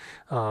develop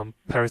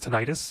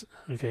peritonitis,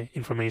 okay,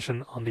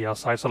 inflammation on the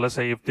outside. So let's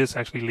say if this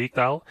actually leaked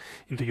out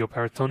into your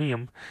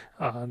peritoneum,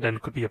 then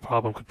it could be a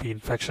problem, could be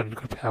infection,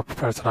 could have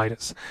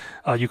peritonitis.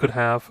 You could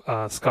have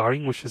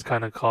scarring, which is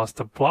kind of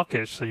caused a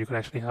blockage. So you could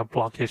actually have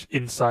blockage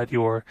inside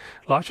your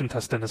large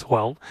intestine as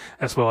well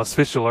as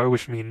fistula,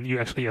 which means you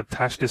actually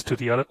attach this to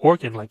the other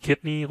organ like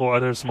kidney or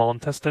other small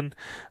intestine.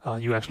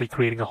 You actually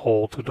creating a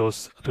hole to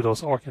those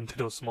organs, to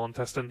those small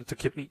intestine, to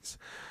kidneys.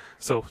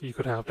 So you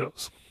could have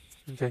those.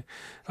 Okay,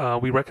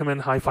 we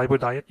recommend high fiber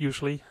diet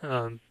usually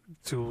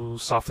to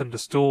soften the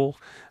stool.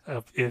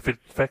 If it's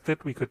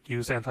infected, we could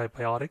use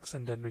antibiotics,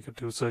 and then we could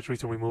do surgery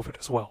to remove it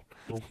as well.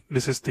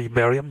 This is the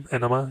barium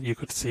enema. You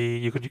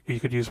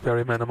could use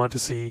barium enema to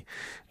see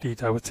the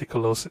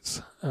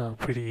diverticulosis.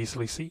 Pretty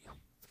easily see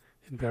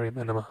in barium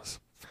enemas.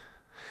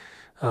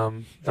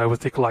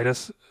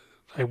 Diverticulitis,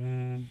 I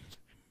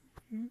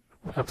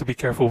have to be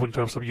careful in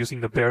terms of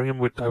using the barium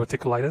with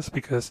diverticulitis,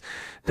 because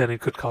then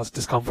it could cause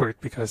discomfort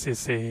because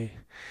it's a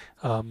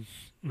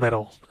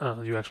metal.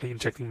 You're actually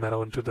injecting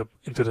metal into the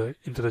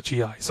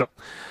GI. So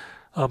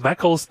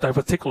Meckel's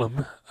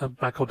diverticulum,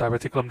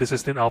 this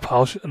is in our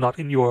pouch, not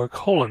in your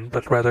colon,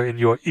 but rather in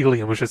your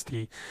ileum, which is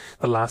the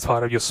last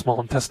part of your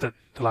small intestine.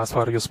 The last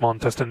part of your small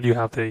intestine, you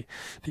have the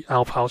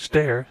outpouch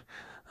there.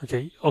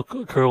 Okay,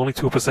 occur only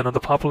 2% of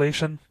the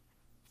population.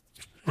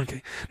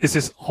 Okay, this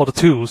is all the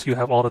twos. You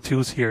have all the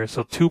twos here.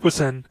 So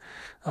 2%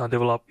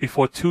 develop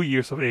before 2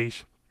 years of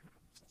age.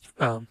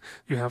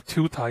 You have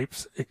two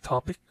types: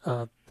 ectopic,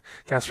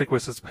 gastric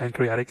versus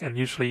pancreatic, and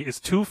usually it's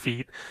 2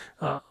 feet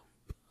from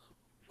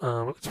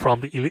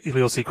the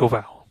ileocecal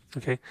valve.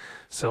 Okay,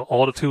 so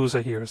all the twos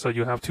are here. So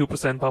you have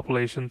 2%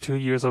 population, 2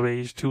 years of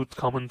age, 2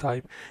 common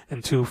type,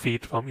 and 2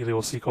 feet from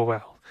ileocecal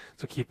valve.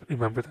 So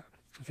remember that.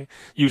 Okay,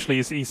 usually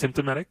it's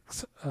asymptomatic.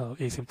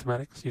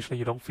 Usually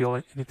you don't feel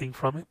anything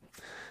from it.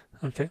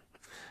 Okay,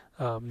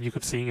 you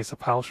could see it's a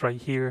pouch right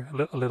here,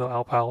 a little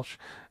outpouch,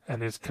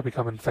 and it can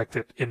become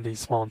infected in the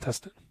small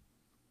intestine.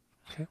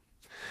 Okay,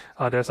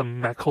 there's a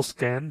Meckel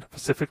scan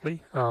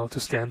specifically to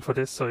scan for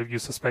this. So if you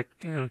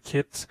suspect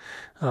kids,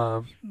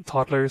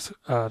 toddlers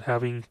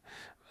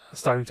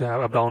starting to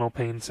have abdominal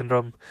pain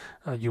syndrome,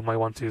 you might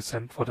want to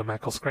send for the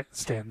Meckel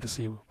scan to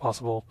see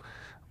possible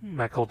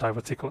Meckel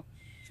diverticulum.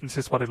 This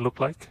is what it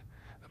looked like,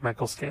 the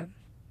Meckel scan.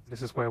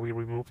 This is where we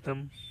removed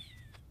them.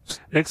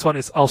 Next one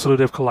is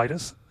ulcerative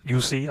colitis.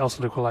 UC,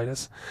 ulcerative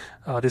colitis.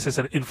 This is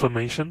an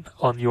inflammation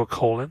on your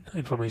colon,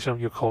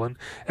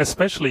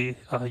 especially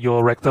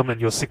your rectum and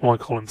your sigmoid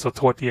colon. So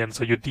toward the end,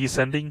 so you're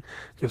descending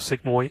your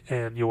sigmoid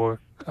and your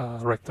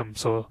rectum.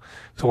 So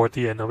toward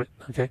the end of it.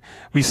 Okay,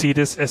 we see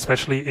this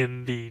especially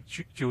in the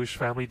Jewish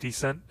family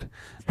descent.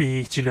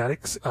 The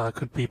genetics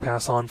could be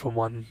passed on from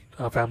one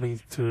family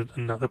to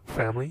another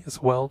family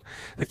as well.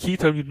 The key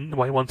term you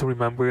might want to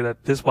remember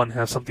that this one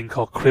has something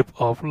called Cribb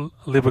of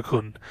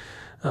Lieberkühn.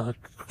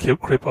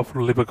 Cribb of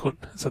Lieberkühn.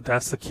 So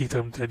that's the key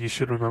term that you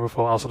should remember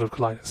for ulcerative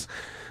colitis.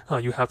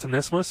 You have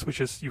tenesmus,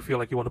 which is you feel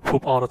like you want to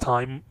poop all the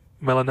time.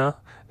 Melena,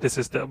 this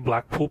is the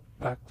black poop,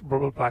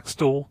 black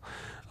stool.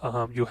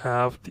 You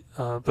have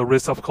the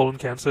risk of colon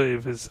cancer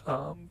if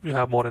you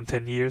have more than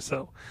 10 years,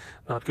 so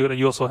not good. And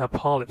you also have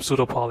polyps,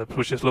 pseudopolyps,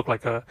 which just look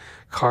like a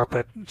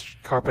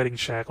carpeting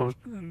shack, or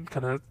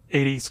kind of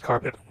 80s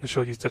carpet. I'm going to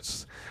show you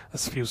just a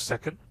few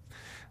seconds.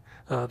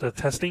 The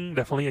testing,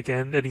 definitely,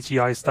 again, any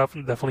GI stuff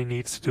definitely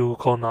needs to do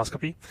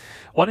colonoscopy.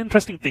 One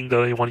interesting thing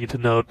that I want you to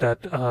note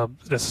that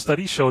the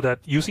studies show that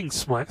using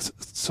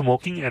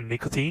smoking and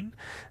nicotine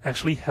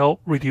actually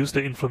help reduce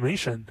the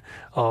inflammation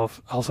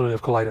of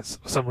ulcerative colitis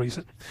for some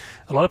reason.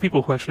 A lot of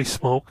people who actually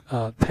smoke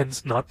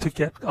tends not to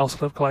get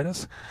ulcerative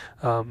colitis.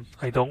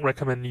 I don't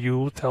recommend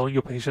you telling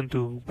your patient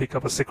to pick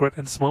up a cigarette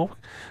and smoke,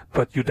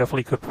 but you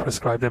definitely could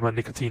prescribe them a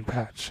nicotine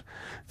patch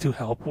to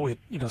help with,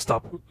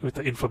 stop with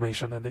the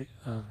inflammation and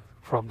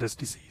from this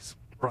disease.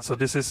 So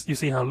this is, you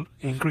see how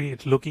angry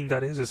it's looking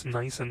that is? It's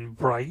nice and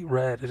bright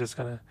red. It is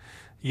kind of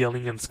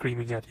yelling and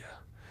screaming at you.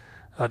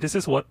 This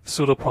is what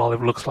pseudopolyp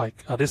looks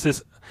like. This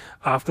is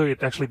after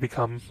it actually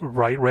become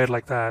bright red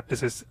like that.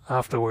 This is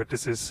afterward.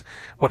 This is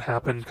what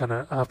happened kind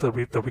of after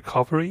the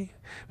recovery.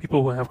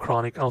 People who have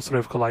chronic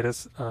ulcerative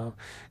colitis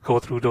go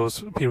through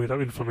those period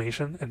of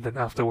inflammation, and then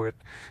afterward,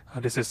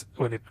 this is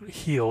when it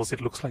heals.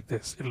 It looks like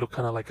this. It looks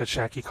kind of like a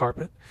shaggy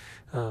carpet,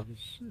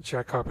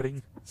 shag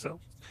carpeting. So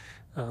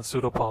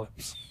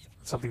pseudopolyps.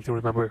 Something to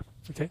remember.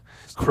 Okay,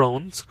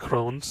 Crohn's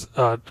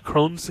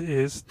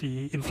is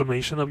the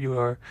inflammation of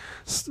your,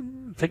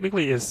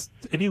 technically is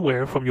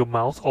anywhere from your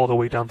mouth all the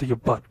way down to your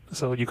butt.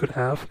 So you could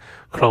have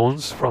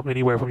Crohn's from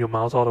anywhere from your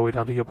mouth all the way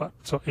down to your butt.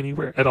 So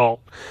anywhere at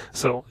all.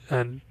 So,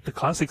 and the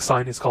classic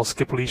sign is called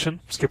skip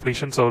lesion. Skip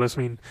lesion. So that's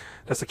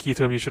the key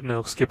term you should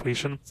know. Skip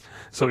lesion.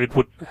 So it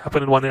would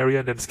happen in one area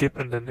and then skip,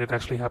 and then it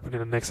actually happened in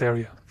the next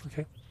area.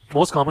 Okay.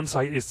 Most common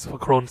site is for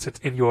Crohn's, it's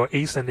in your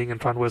ascending and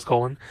transverse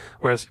colon,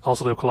 whereas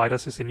ulcerative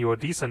colitis is in your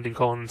descending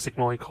colon,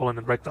 sigmoid colon,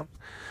 and rectum.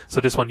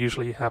 So this one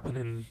usually happen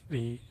in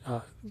the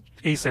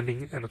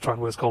ascending and the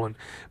transverse colon,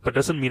 but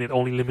doesn't mean it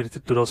only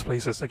limited to those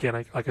places.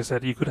 Again, like I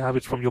said, you could have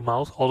it from your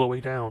mouth all the way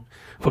down,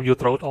 from your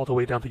throat all the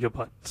way down to your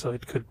butt. So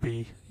it could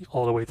be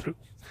all the way through.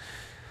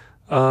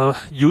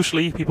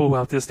 Usually people who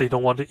have this, they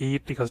don't want to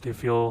eat because they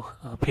feel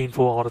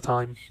painful all the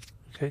time.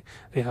 Okay,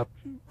 they have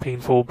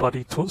painful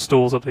bloody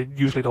stools that they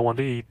usually don't want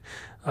to eat.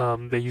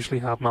 They usually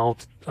have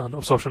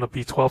malabsorption of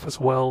B12 as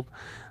well.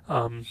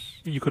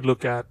 You could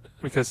look at,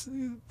 because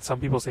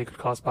some people say it could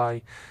cause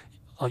by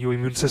your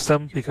immune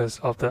system because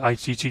of the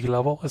IgG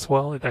level as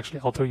well. It actually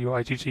alters your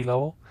IgG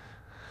level.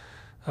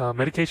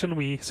 Medication,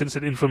 since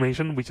it's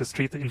inflammation, we just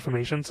treat the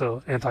inflammation,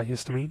 so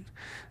antihistamine.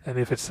 And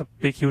if it's a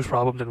big, huge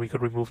problem, then we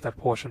could remove that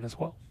portion as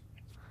well.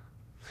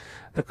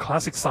 The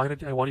classic sign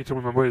that I want you to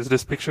remember is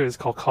this picture is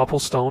called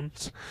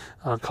cobblestones.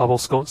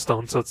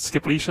 Cobblestone. So it's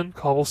skip lesion,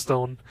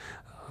 cobblestone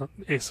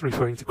is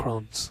referring to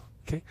Crohn's.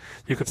 Okay,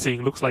 you could see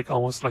it looks like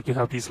almost like you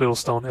have these little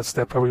stones that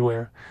step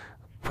everywhere,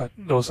 but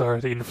those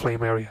are the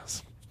inflamed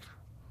areas.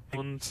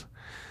 And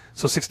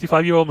so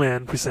 65-year-old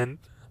man presents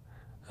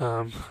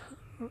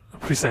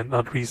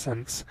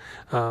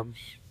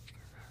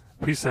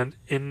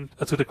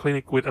to the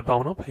clinic with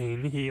abdominal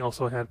pain. He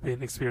also had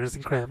been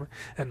experiencing cramp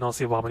and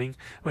nausea, vomiting.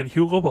 When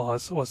Hugo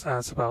Boss was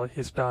asked about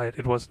his diet,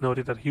 it was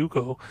noted that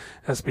Hugo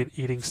has been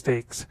eating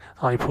steaks,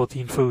 high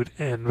protein food,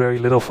 and very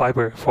little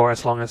fiber for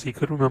as long as he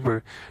could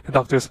remember. The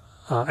doctors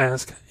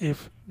asked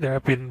if there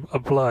had been a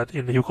blood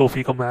in the Hugo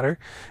fecal matter,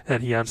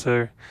 and he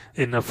answered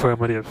in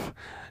affirmative.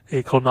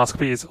 A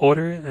colonoscopy is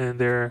ordered, and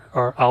there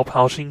are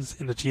outpouchings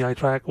in the GI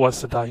tract.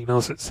 What's the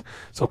diagnosis?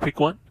 So pick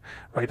one.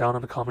 Write down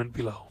in the comment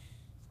below.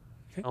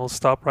 Okay, I'll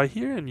stop right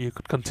here and you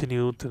could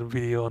continue to the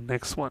video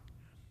next one.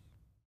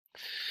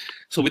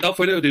 So without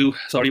further ado,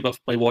 sorry about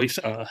my voice.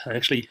 I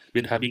actually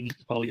been having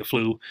probably a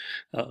flu.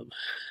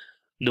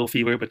 No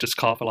fever, but just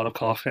cough, a lot of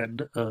cough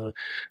and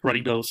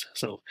running nose.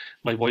 So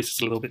my voice is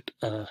a little bit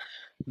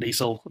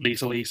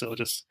nasally, so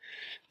just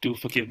do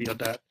forgive me on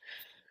that.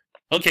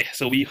 Okay,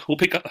 so we will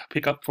pick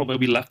up from where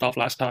we left off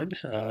last time.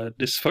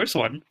 This first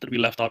one that we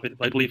left off,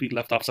 I believe we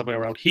left off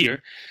somewhere around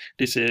here.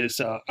 This is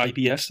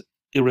IBS,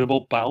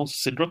 irritable bowel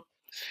syndrome.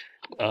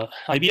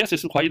 IBS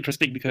is quite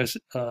interesting because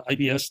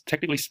IBS,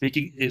 technically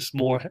speaking, has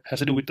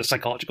to do with the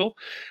psychological,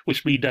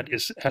 which means that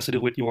it has to do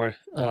with your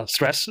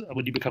stress.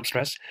 When you become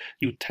stressed,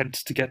 you tend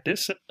to get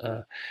this.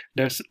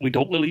 We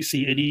don't really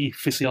see any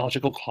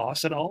physiological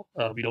cause at all.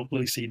 We don't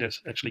really see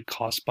this actually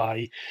caused by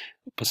a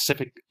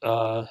specific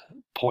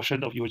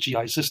portion of your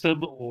GI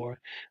system, or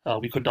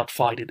we could not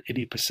find it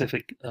any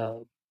specific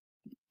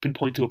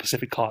pinpoint to a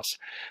specific cause.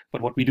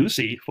 But what we do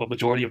see for a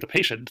majority of the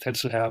patient tends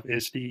to have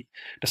is the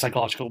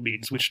psychological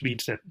means, which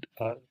means that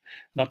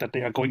not that they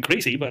are going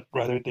crazy, but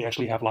rather they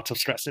actually have lots of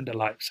stress in their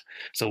lives.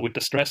 So with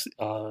the stress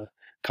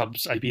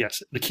comes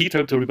IBS. The key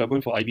term to remember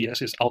for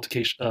IBS is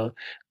alteration,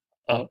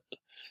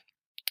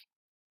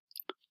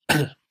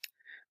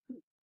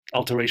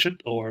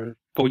 or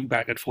going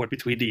back and forth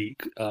between the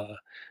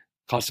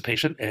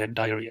constipation and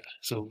diarrhea.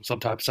 So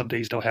sometimes, some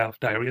days they'll have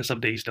diarrhea, some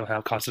days they'll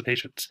have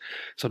constipations.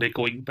 So they're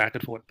going back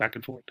and forth,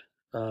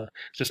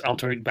 just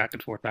altering back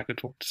and forth.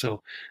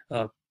 So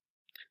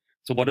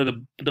one of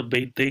the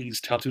main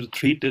things how to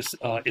treat this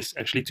is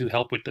actually to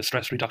help with the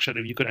stress reduction.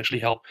 If you could actually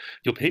help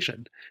your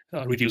patient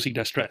reducing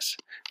their stress,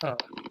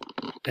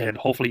 and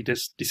hopefully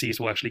this disease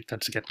will actually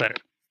tend to get better.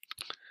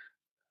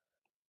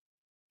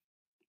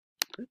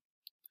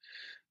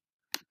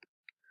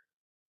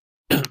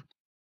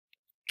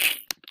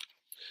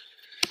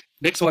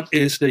 Next one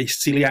is the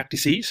celiac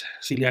disease.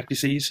 Celiac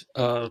disease.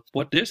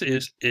 What this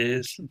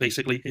is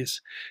basically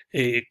is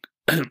a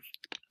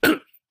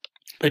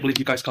I believe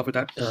you guys covered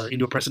that in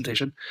your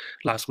presentation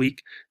last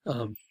week.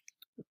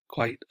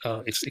 Quite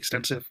it's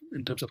extensive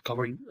in terms of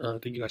covering. I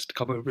think you guys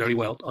cover very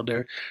well on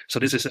there. So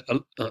this is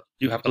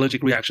you have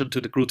allergic reaction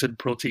to the gluten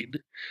protein.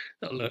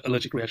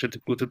 Allergic reaction to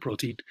gluten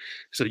protein.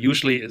 So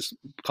usually is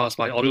caused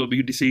by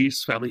autoimmune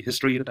disease, family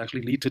history that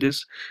actually lead to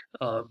this.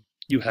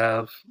 You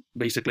have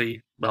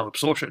basically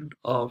malabsorption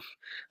of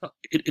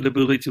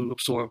inability to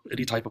absorb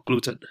any type of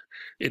gluten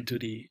into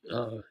the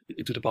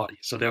body.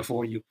 So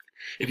therefore,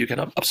 if you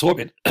cannot absorb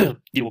it,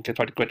 you will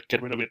try to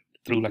get rid of it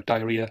through like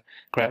diarrhea,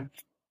 cramp.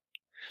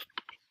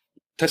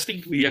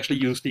 Testing, we actually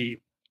use the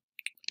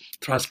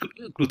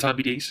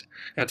transglutaminase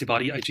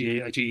antibody,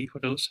 IgA, IgE for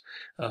those.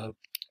 Okay.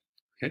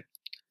 Let's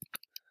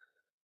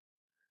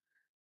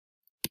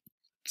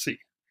see.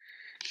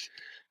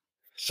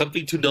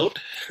 Something to note,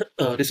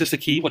 this is the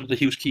key, one of the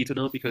huge key to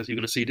note, because you're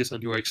going to see this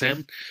on your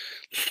exam.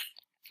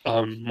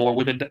 More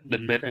women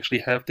than men actually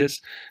have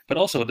this, but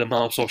also the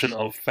malabsorption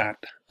of fat,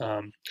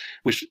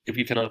 which if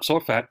you cannot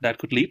absorb fat, that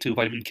could lead to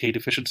vitamin K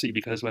deficiency,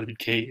 because vitamin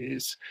K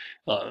is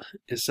a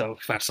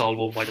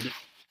fat-soluble vitamin.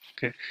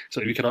 Okay, so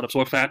if you cannot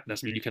absorb fat,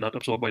 that means you cannot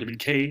absorb vitamin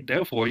K.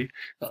 Therefore,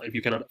 if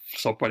you cannot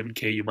absorb vitamin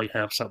K, you might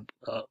have some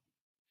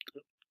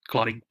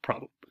clotting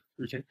problem.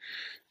 Okay,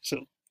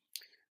 so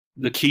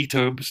the key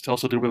terms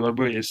also to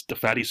remember is the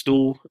fatty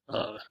stool,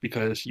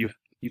 because you're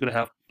going to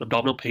have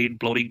abdominal pain,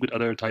 bloating with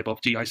other type of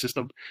GI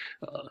system,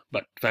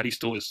 but fatty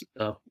stool is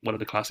one of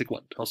the classic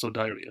ones. Also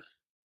diarrhea.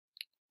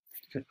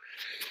 Okay.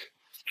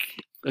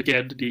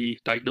 Again, the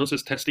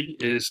diagnosis testing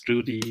is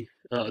through the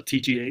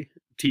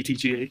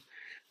TTGA,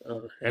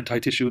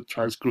 anti-tissue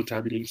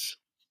transglutaminase,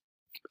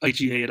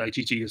 IgA and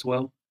IgG as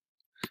well.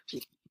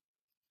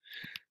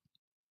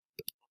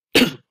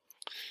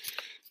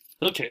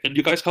 Okay, and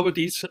you guys covered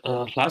these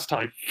last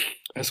time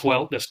as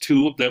well. There's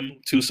two of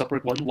them, two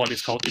separate ones. One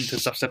is called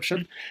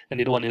intussusception, and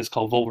the other one is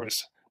called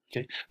volvulus.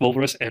 Okay,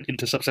 volvulus and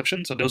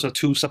intussusception. So those are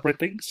two separate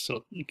things.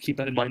 So keep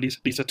that in mind.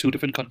 These are two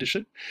different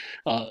conditions.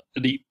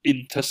 The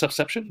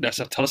intussusception,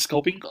 that's a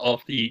telescoping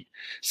of the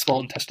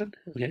small intestine.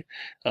 Okay,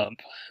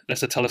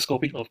 that's a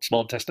telescoping of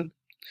small intestine.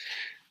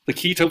 The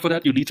key term for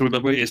that you need to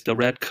remember is the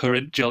red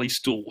currant jelly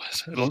stool.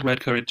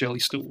 Red currant jelly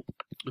stool.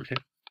 Okay.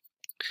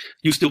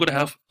 You're still gonna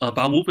have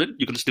bowel movement.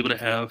 You're still gonna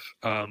have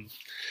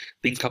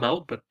things come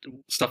out, but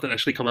stuff that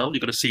actually come out, you're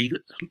gonna see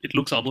it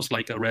looks almost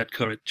like a red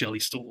currant jelly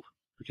stool.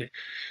 Okay,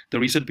 the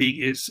reason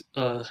being is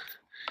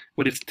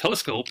when it's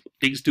telescope,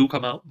 things do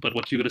come out, but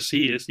what you're gonna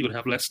see is you're gonna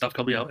have less stuff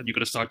coming out, and you're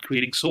gonna start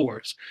creating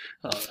sores,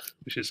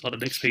 which is on the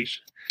next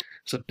page.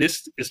 So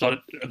this is not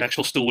an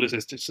actual stool. This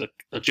is just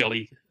a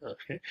jelly.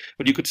 Okay,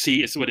 what you could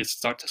see is when it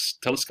starts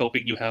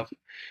telescoping, you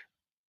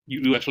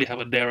actually have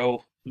a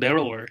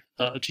narrower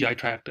GI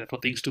tract for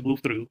things to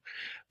move through,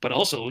 but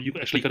also you're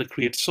actually going to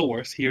create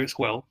sores here as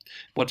well.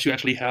 Once you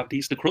actually have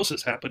these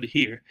necrosis happen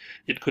here,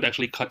 it could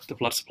actually cut the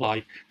blood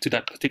supply to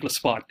that particular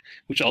spot,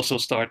 which also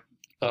start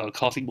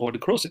causing more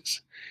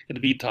necrosis in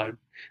the meantime,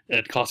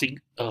 and causing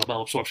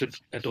malabsorption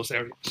at those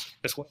areas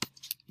as well.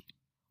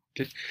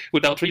 Okay.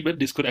 Without treatment,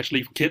 this could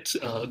actually, for kids,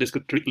 this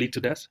could lead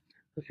to death.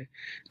 Okay,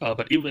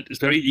 but even it's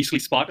very easily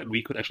spotted, and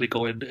we could actually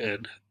go in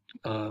and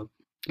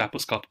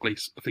laparoscopically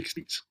fix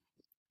these.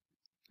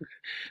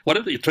 One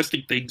of the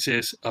interesting things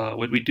is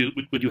when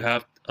you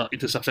have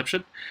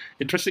intussusception,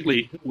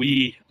 interestingly,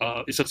 we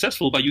is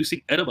successful by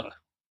using enema.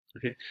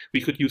 Okay,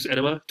 we could use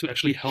enema to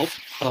actually help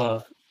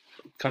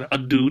kind of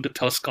undo the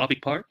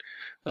telescopic part.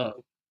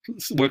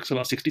 Works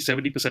about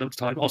 60-70% of the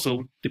time.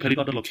 Also, depending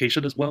on the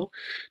location as well,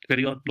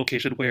 depending on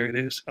location where it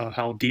is,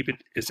 how deep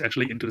it is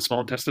actually into the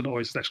small intestine, or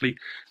is it actually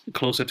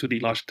closer to the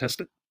large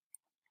intestine.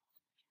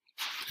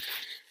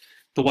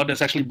 The one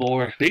that's actually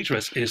more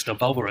dangerous is the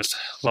volvulus.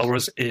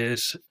 Volvulus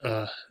is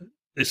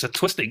a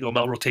twisting or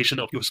malrotation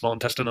of your small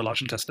intestine and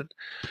large intestine.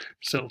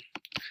 So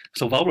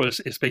volvulus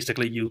is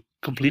basically you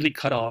completely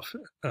cut off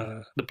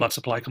the blood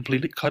supply,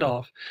 completely cut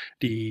off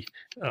the,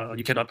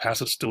 you cannot pass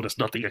a stool, there's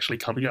nothing actually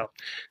coming out.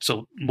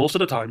 So most of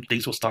the time,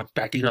 things will start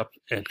backing up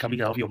and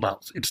coming out of your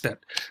mouth instead.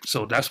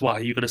 So that's why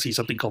you're going to see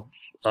something called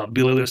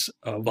bilious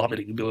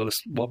vomiting,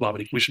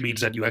 which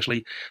means that you're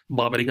actually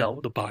vomiting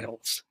out the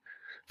bowels.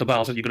 The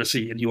bowels that you're going to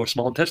see in your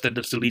small intestine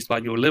that's released by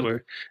your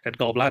liver and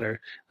gallbladder,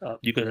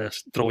 you're going to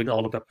throwing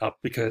all of that up,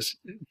 because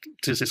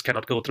since this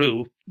cannot go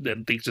through,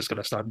 then things just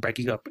going to start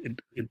backing up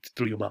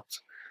through your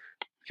mouth.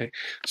 Okay,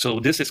 so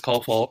this is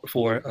called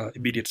for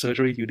immediate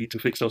surgery. You need to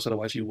fix those,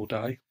 otherwise you will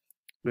die.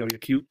 Very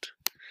acute.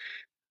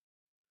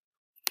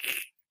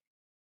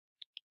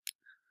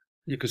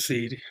 You can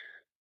see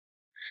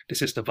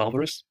this is the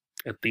volvulus,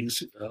 and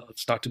things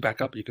start to back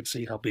up. You can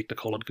see how big the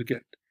colon could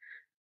get.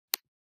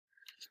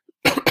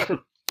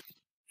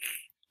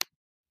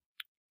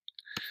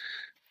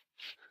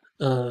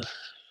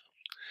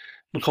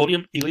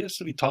 Meconium ileus,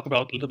 we talked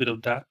about a little bit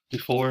of that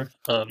before.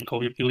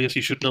 Meconium ileus,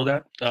 you should know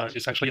that.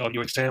 It's actually on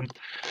your exam.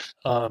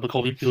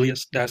 Meconium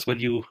ileus, that's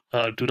when you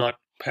do not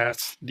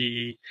pass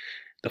the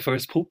the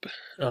first poop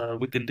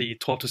within the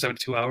 12 to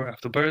 72 hour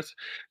after birth,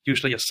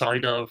 usually a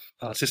sign of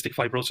cystic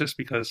fibrosis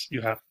because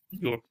you have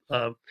your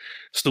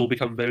stool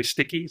become very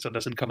sticky, so it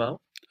doesn't come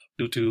out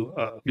due to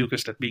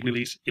mucus that being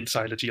released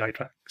inside the GI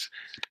tract.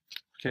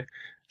 Okay,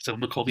 so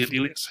meconium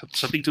ileus,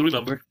 something to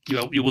remember.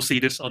 You will see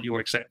this on your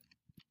exam.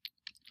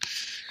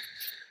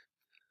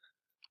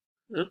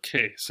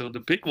 Okay, so the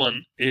big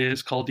one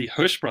is called the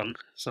Hirschsprung.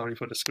 Sorry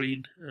for the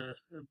screen.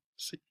 Let's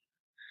see.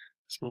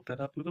 Let's move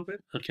that up a little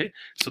bit. Okay,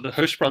 so the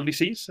Hirschsprung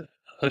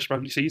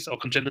disease or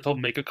congenital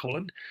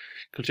megacolon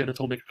or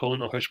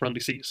Hirschsprung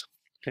disease.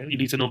 Okay, you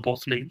need to know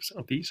both names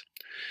of these.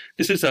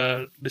 This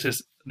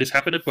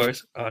happened at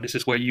birth. This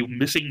is where you're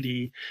missing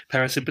the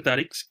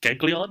parasympathetic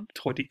ganglion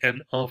toward the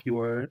end of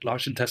your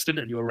large intestine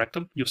and your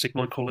rectum, your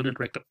sigmoid colon and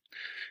rectum.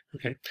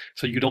 Okay,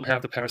 so you don't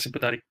have the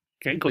parasympathetic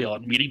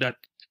ganglion, meaning that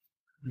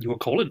your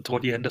colon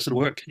toward the end doesn't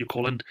work. Your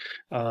colon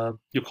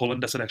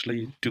doesn't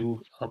actually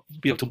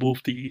be able to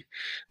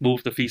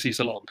move the feces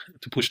along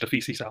to push the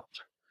feces out.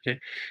 Okay,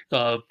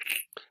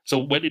 so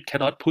when it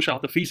cannot push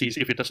out the feces,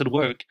 if it doesn't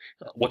work,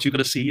 what you're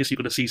going to see is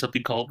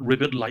something called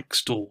ribbon-like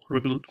stool.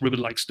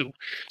 Ribbon-like stool.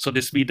 So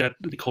this means that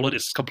the colon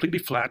is completely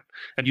flat,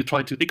 and you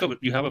try to think of it.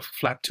 You have a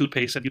flat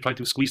toothpaste, and you try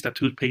to squeeze that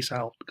toothpaste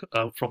out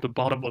from the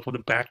bottom or from the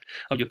back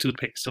of your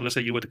toothpaste. So let's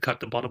say you were to cut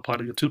the bottom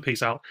part of your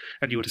toothpaste out,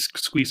 and you were to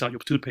squeeze out your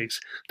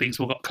toothpaste. Things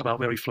will come out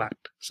very flat.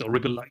 So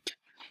ribbon-like.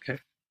 Okay.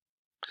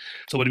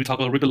 So when we talk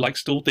about ribbon-like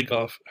stool, think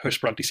of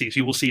Hirschsprung disease.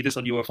 You will see this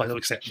on your final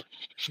exam.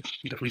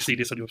 You definitely see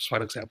this on your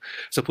final exam.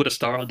 So put a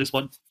star on this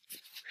one.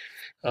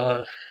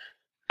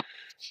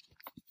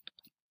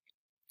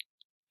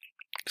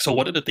 So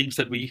one of the things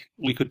that we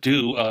could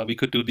do, we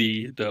could do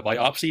the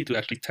biopsy to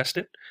actually test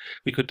it.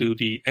 We could do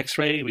the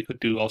X-ray. We could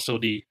do also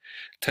the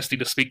testing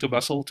the sphincter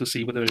muscle to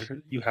see whether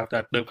you have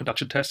that nerve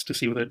conduction test to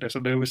see whether there's a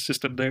nervous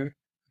system there.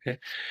 Okay.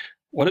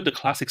 One of the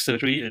classic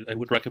surgery, and I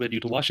would recommend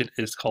you to watch it,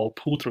 is called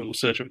pull-through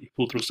surgery.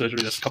 Pull-through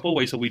surgery. There's a couple of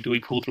ways that we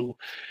doing pull-through.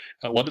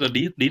 One of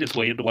the neatest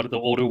way and one of the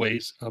older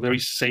ways, very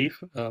safe,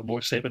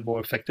 more safe and more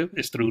effective,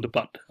 is through the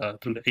butt,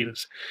 through the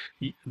anus.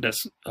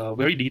 That's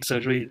very neat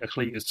surgery.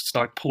 Actually, is to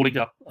start pulling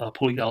out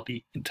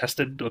the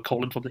intestine, the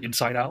colon from the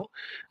inside out.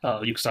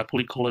 You start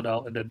pulling colon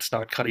out and then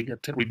start cutting and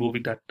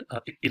removing that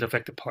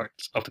ineffective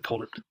parts of the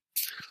colon.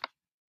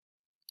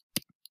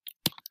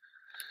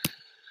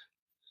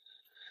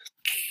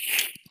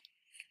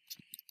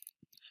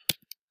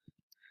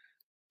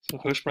 So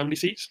Hirschsprung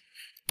disease.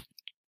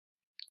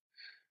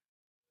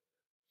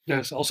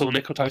 There's also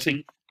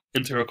necrotizing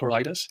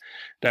enterocolitis.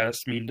 That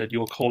means that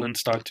your colon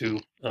start to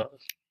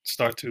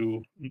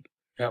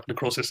have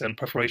necrosis and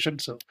perforation.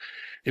 So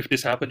if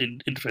this happened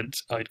in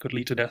infants, it could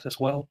lead to death as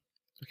well.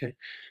 Okay.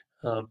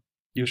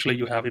 Usually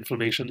you have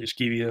inflammation,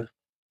 ischemia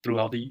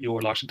throughout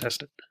your large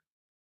intestine.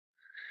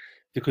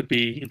 It could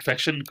be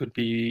infection, could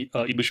be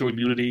immature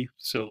immunity.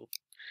 So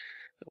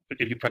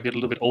if you're pregnant a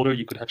little bit older,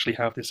 you could actually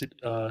have this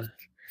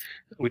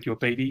with your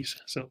babies.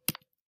 So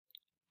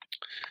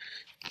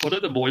one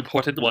of the more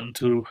important one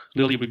to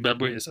really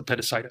remember is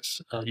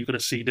appendicitis. You're going to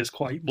see this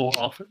quite more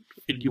often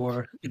in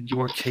your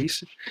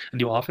case, in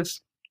your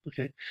office.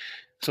 Okay,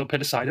 so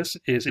appendicitis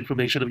is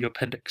inflammation of your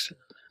appendix.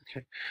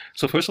 Okay,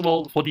 so first of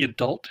all, for the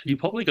adult, you're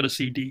probably going to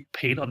see the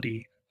pain on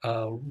the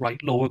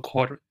right lower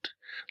quadrant,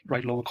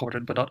 but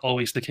not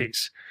always the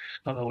case.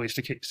 Not always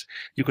the case.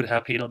 You could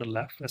have pain on the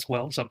left as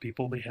well. Some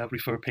people may have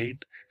refer pain.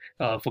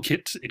 For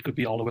kids, it could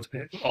be all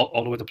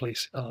over the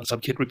place. Some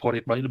kids report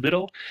it right in the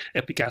middle,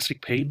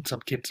 epigastric pain.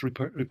 Some kids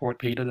report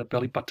pain in the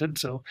belly button,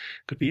 so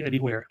it could be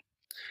anywhere.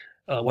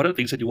 One of the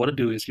things that you want to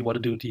do is you want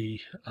to do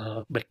the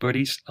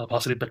McBurdy's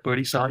positive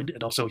McBurdy sign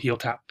and also heel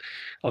tap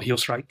or heel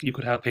strike. You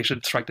could have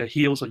patients strike their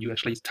heels, or you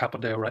actually tap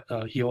on their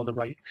heel on the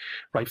right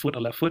foot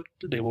or left foot.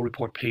 They will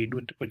report pain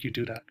when you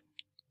do that.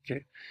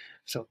 Okay,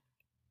 so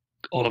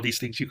all of these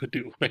things you could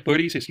do.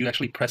 McBurdy's is you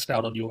actually press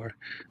down on your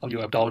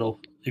abdominal.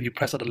 If you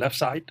press on the left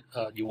side,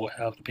 you will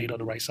have the pain on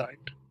the right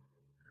side.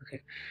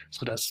 Okay,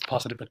 so that's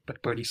positive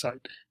McBurdy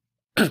side.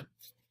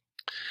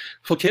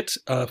 For kids,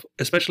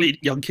 especially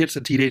young kids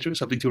and teenagers,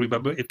 something to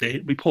remember: if they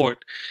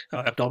report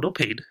abdominal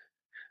pain,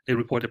 they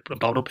report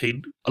abdominal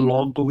pain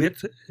along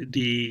with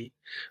the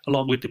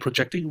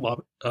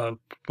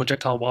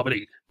projectile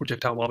vomiting.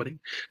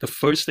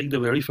 The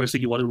very first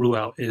thing you want to rule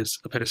out is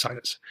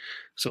appendicitis.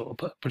 So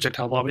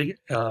projectile vomiting,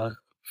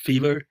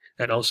 fever,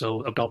 and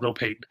also abdominal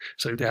pain.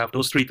 So if they have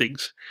those three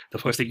things, the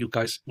first thing you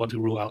guys want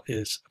to rule out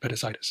is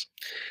appendicitis.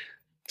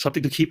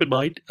 Something to keep in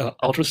mind,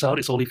 ultrasound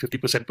is only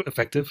 50%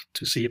 effective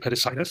to see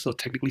appendicitis. So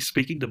technically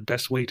speaking, the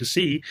best way to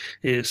see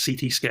is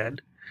CT scan.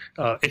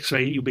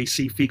 X-ray, you may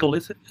see fecal.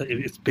 If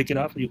it's big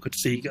enough, you could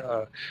see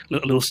a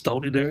little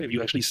stone in there. If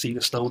you actually see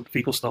the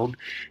fecal stone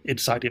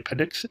inside the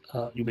appendix,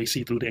 you may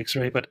see through the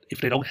X-ray. But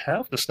if they don't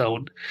have the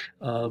stone,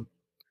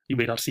 you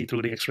may not see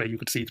through the X-ray. You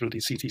could see through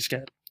the CT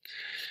scan.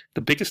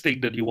 The biggest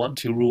thing that you want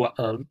to rule,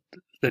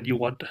 that you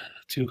want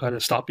to kind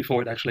of stop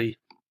before it actually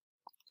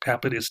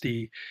happen is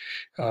the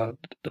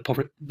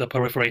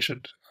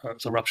proliferation.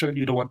 So rupture,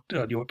 you don't want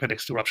your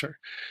appendix to rupture.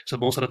 So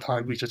most of the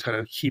time, we just kind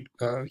of keep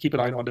an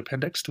eye on the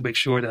appendix to make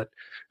sure that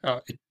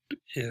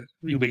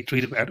you may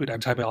treat it with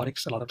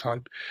antibiotics a lot of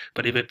time.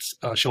 But if it's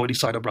showing any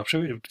sign of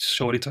rupture, if it's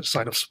showing any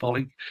sign of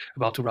swelling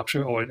about to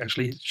rupture, or it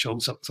actually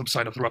shows some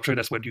sign of rupture,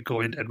 that's when you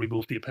go in and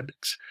remove the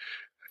appendix.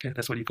 Okay,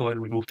 that's when you go in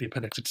and remove the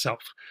appendix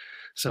itself.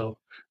 So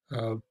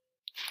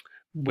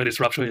when it's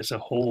ruptured, it's a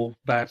whole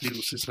bad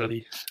news. It's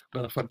really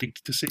not a fun thing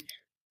to see.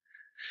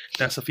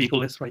 That's a fecal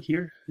list right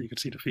here. You can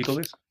see the fecal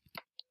list.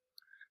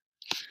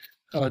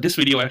 This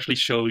video actually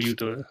shows you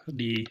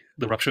the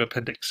rupture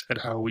appendix and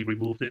how we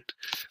removed it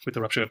with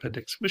the rupture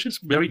appendix, which is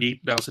very neat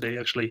nowadays.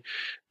 Actually,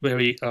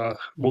 very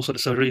most of the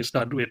surgery is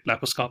done with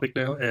laparoscopic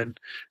now, and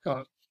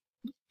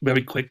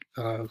very quick.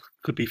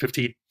 Could be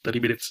 15-30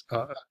 minutes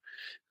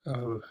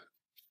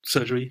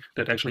surgery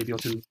that actually be able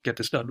to get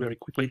this done very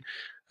quickly.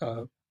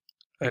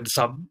 And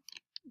some,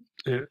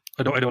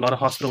 I know a lot of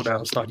hospitals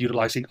now start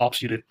utilizing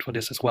ops unit for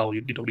this as well.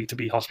 You don't need to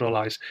be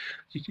hospitalized.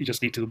 You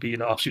just need to be in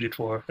the ops unit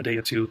for a day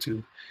or two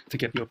to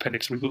get your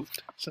appendix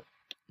removed. So.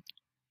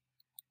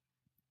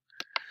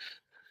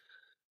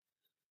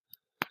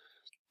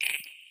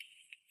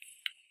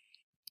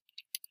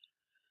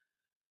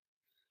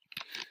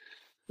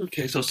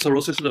 Okay, so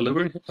cirrhosis of the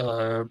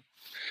liver.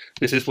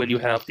 This is when you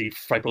have the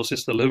fibrosis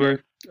of the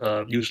liver.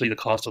 Usually the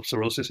cause of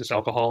cirrhosis is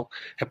alcohol,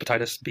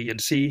 hepatitis B and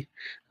C.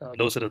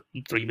 Those are the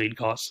three main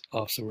causes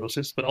of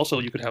cirrhosis. But also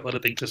you could have other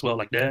things as well,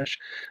 like NASH,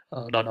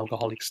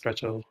 non-alcoholic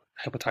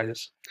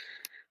steatohepatitis.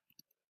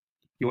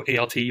 Your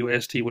ALT, your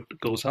AST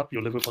goes up,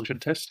 your liver function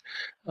test.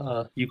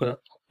 You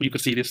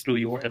could see this through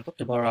your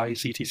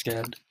MRI, CT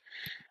scan,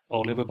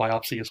 or liver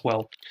biopsy as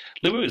well.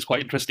 Liver is quite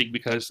interesting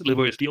because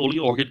liver is the only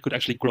organ could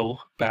actually grow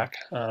back.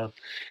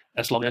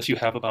 As long as you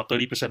have about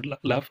 30%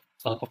 left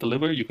of the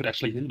liver, you could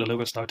actually the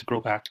liver start to grow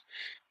back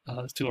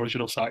to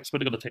original size.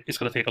 But it's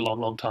gonna take a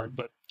long time.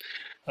 But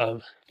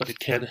it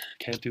can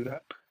do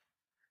that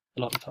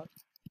a lot of time.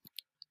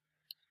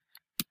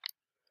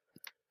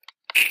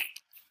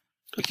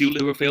 Acute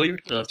liver failure,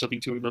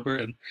 something to remember,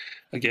 and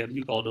again,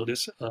 you all know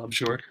this, I'm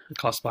sure,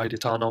 caused by the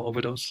Tylenol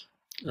overdose.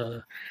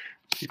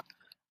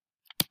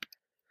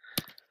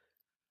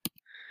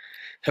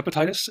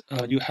 Hepatitis,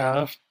 you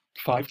have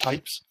 5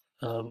 types,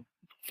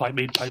 5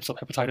 main types of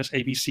hepatitis: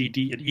 A, B, C,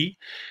 D, and E.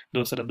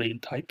 Those are the main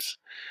types.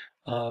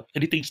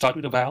 Anything start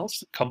with the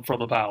vowels come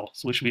from a vowel,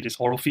 which means it's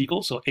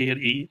orophageal. So A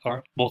and E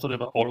are both of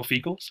them are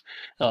orophagals.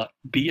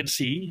 B and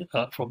C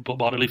from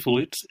bodily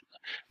fluids.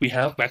 We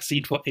have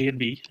vaccine for A and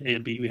B. A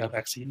and B we have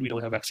vaccine. We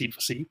don't have vaccine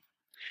for C.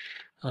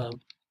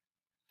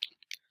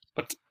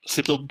 But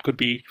symptom could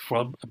be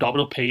from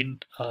abdominal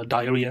pain,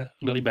 diarrhea,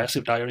 really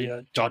massive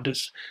diarrhea,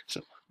 jaundice.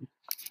 So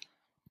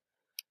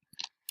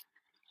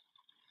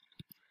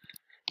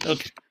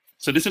okay.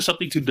 So this is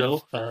something to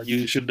know.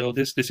 You should know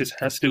this. This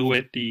has to do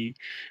with the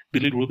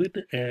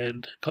bilirubin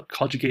and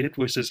conjugated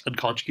versus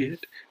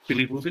unconjugated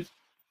bilirubin.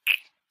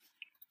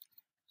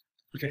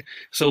 Okay,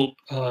 so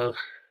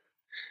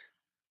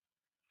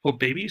for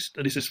babies,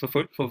 this is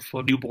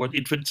for newborn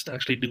infants,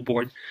 actually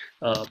newborn,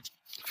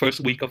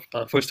 first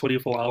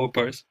 24-hour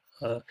birth.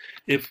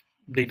 If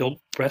they don't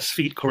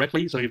breastfeed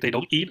correctly, so if they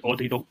don't eat or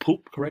they don't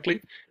poop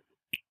correctly,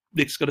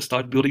 it's going to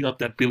start building up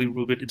that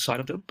bilirubin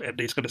inside of them,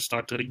 and it's going to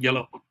start turning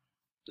yellow.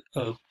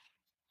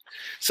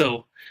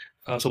 So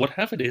what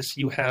happened is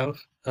you have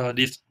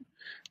this.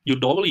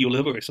 Normally your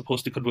liver is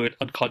supposed to convert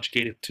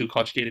unconjugated to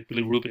conjugated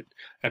bilirubin,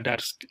 and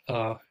that's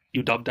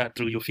you dump that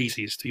through your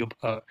feces to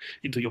your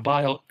into your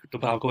bile. The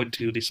bile go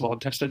into the small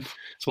intestine,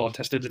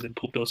 and then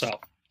poop those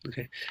out.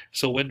 Okay,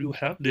 so when you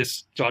have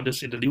this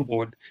jaundice in the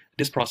newborn,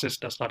 this process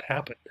does not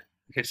happen.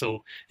 Okay,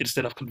 so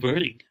instead of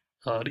converting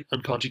the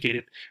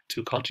unconjugated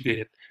to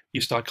conjugated,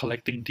 you start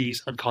collecting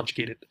these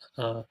unconjugated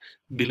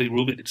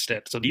bilirubin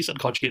instead. So these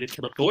unconjugated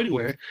cannot go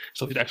anywhere,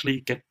 so it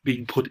actually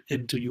being put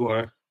into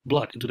your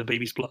blood, into the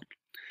baby's blood.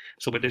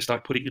 So when they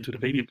start putting into the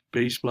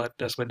baby's blood,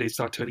 that's when they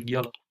start turning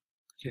yellow.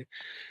 Okay,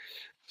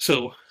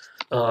 so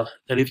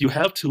and if you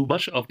have too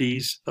much of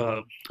these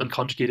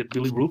unconjugated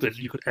bilirubin,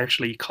 you could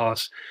actually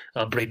cause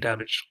brain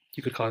damage.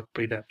 You could cause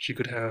brain damage. You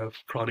could have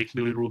chronic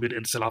bilirubin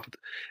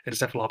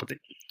encephalopathy.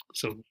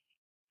 So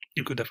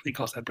you could definitely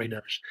cause that brain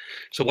damage.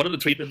 So one of the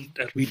treatments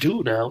that we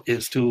do now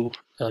is to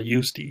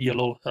use the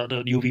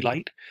the UV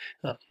light.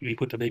 We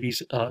put the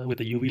babies with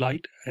the UV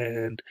light,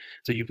 and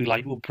the UV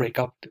light will break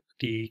up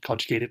the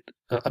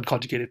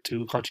unconjugated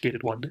to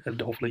conjugated one,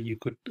 and hopefully you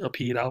could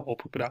pee it out or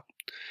poop it out.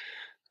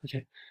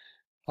 Okay.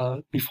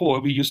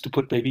 Before we used to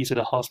put babies in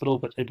a hospital,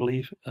 but I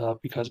believe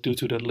because due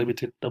to the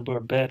limited number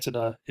of beds in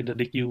the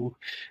NICU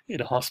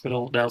in a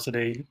hospital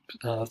nowadays,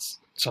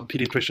 some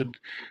pediatrician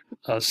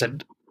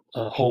send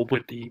home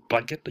with the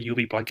blanket, the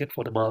UV blanket,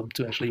 for the mom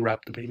to actually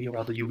wrap the baby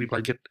around the UV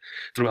blanket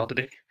throughout the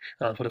day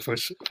for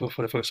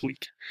the first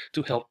week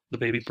to help the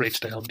baby break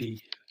down the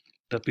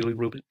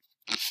bilirubin.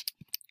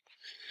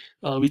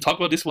 We talked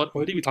about this one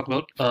already. We talked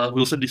about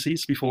Wilson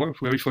disease before,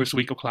 very first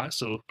week of class,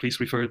 so please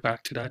refer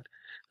back to that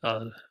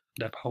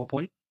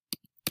PowerPoint.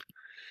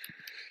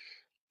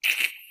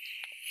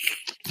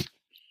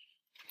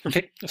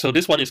 Okay, so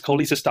this one is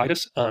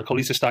cholecystitis.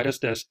 Cholecystitis,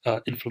 there's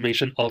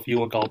inflammation of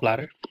your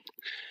gallbladder.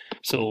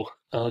 So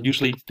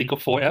usually think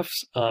of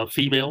 4Fs: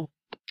 female,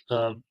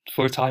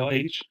 fertile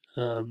age,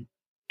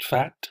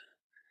 fat,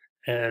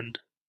 and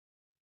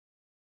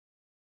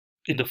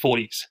in the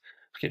 40s.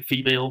 Okay,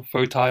 female,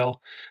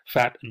 fertile,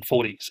 fat, and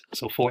 40s.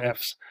 So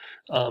 4Fs.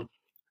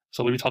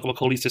 So when we talk about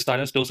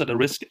cholecystitis, those are the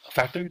risk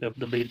factor,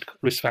 the main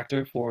risk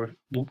factor for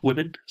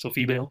women. So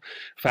female,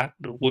 fat,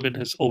 the woman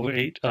has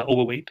overweight,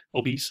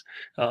 obese,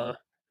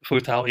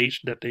 fertile age,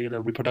 that they're in a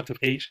reproductive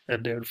age,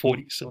 and they're in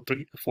 40s, so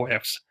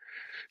 4Fs.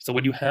 So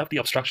when you have the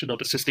obstruction of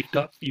the cystic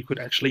duct, you could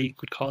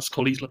cause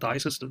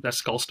cholecystitis,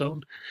 that's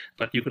gallstone,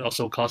 but you could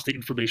also cause the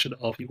inflammation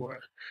of your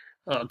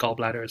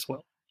gallbladder as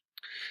well.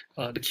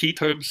 The key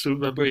terms to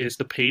remember is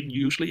the pain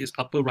usually is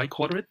upper right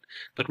quadrant,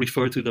 but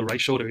refer to the right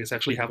shoulder is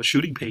actually have a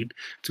shooting pain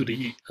to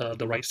the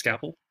right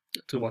scapula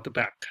toward the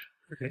back.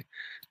 Okay,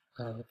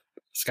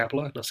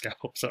 scapula, not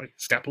scapula, sorry,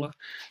 scapula.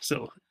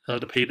 So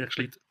the pain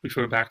actually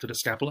refer back to the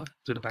scapula,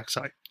 to the back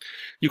side.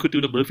 You could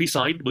do the Murphy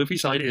sign. Murphy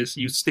sign is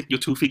you stick your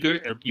 2 finger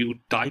and you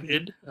dive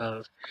in,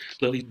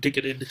 literally dig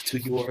it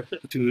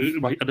into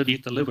right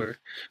underneath the liver.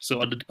 So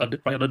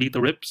right underneath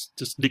the ribs,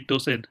 just dig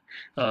those in.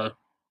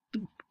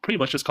 Pretty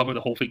much just cover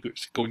the whole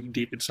fingers, going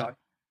deep inside.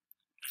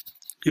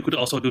 You could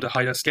also do the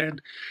HIDA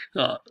scan.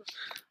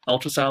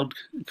 Ultrasound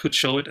could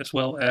show it as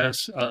well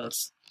as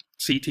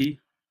CT.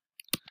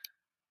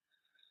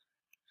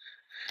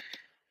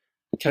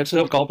 Cancer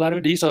of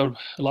gallbladder, these are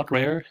a lot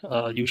rare,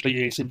 usually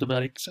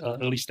asymptomatic,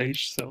 early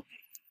stage. So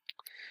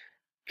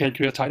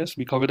pancreatitis,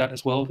 we cover that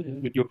as well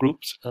with your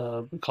groups.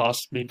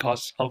 Main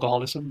cause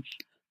alcoholism.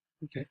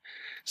 Okay,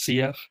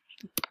 CF,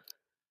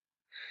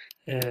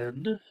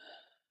 and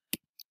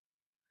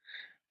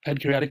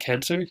pancreatic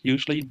cancer.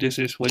 Usually this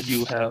is when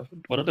you have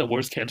one of the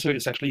worst cancer.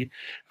 Is actually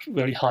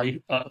very high,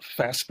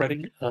 fast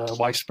spreading,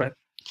 widespread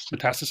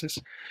metastasis.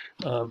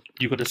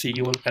 You're going to see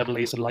your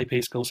amylase and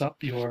lipase goes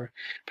up, your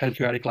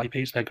pancreatic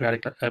lipase,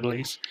 pancreatic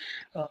amylase.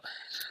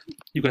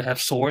 You're going to have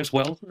sore as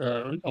well.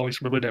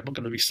 Always remember they're not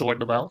going to be sore in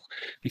the mouth,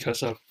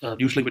 because of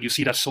usually when you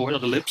see that sore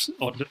on the lips,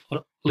 or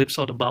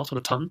the mouth, or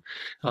the tongue,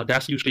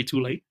 that's usually too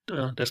late.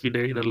 That's been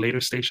there in a later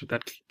stage of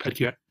that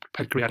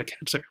pancreatic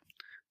cancer.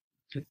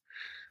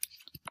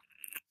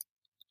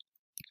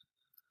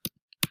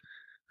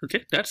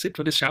 Okay, that's it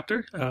for this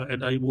chapter,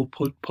 and I will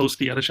post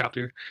the other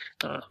chapter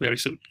very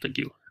soon. Thank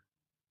you.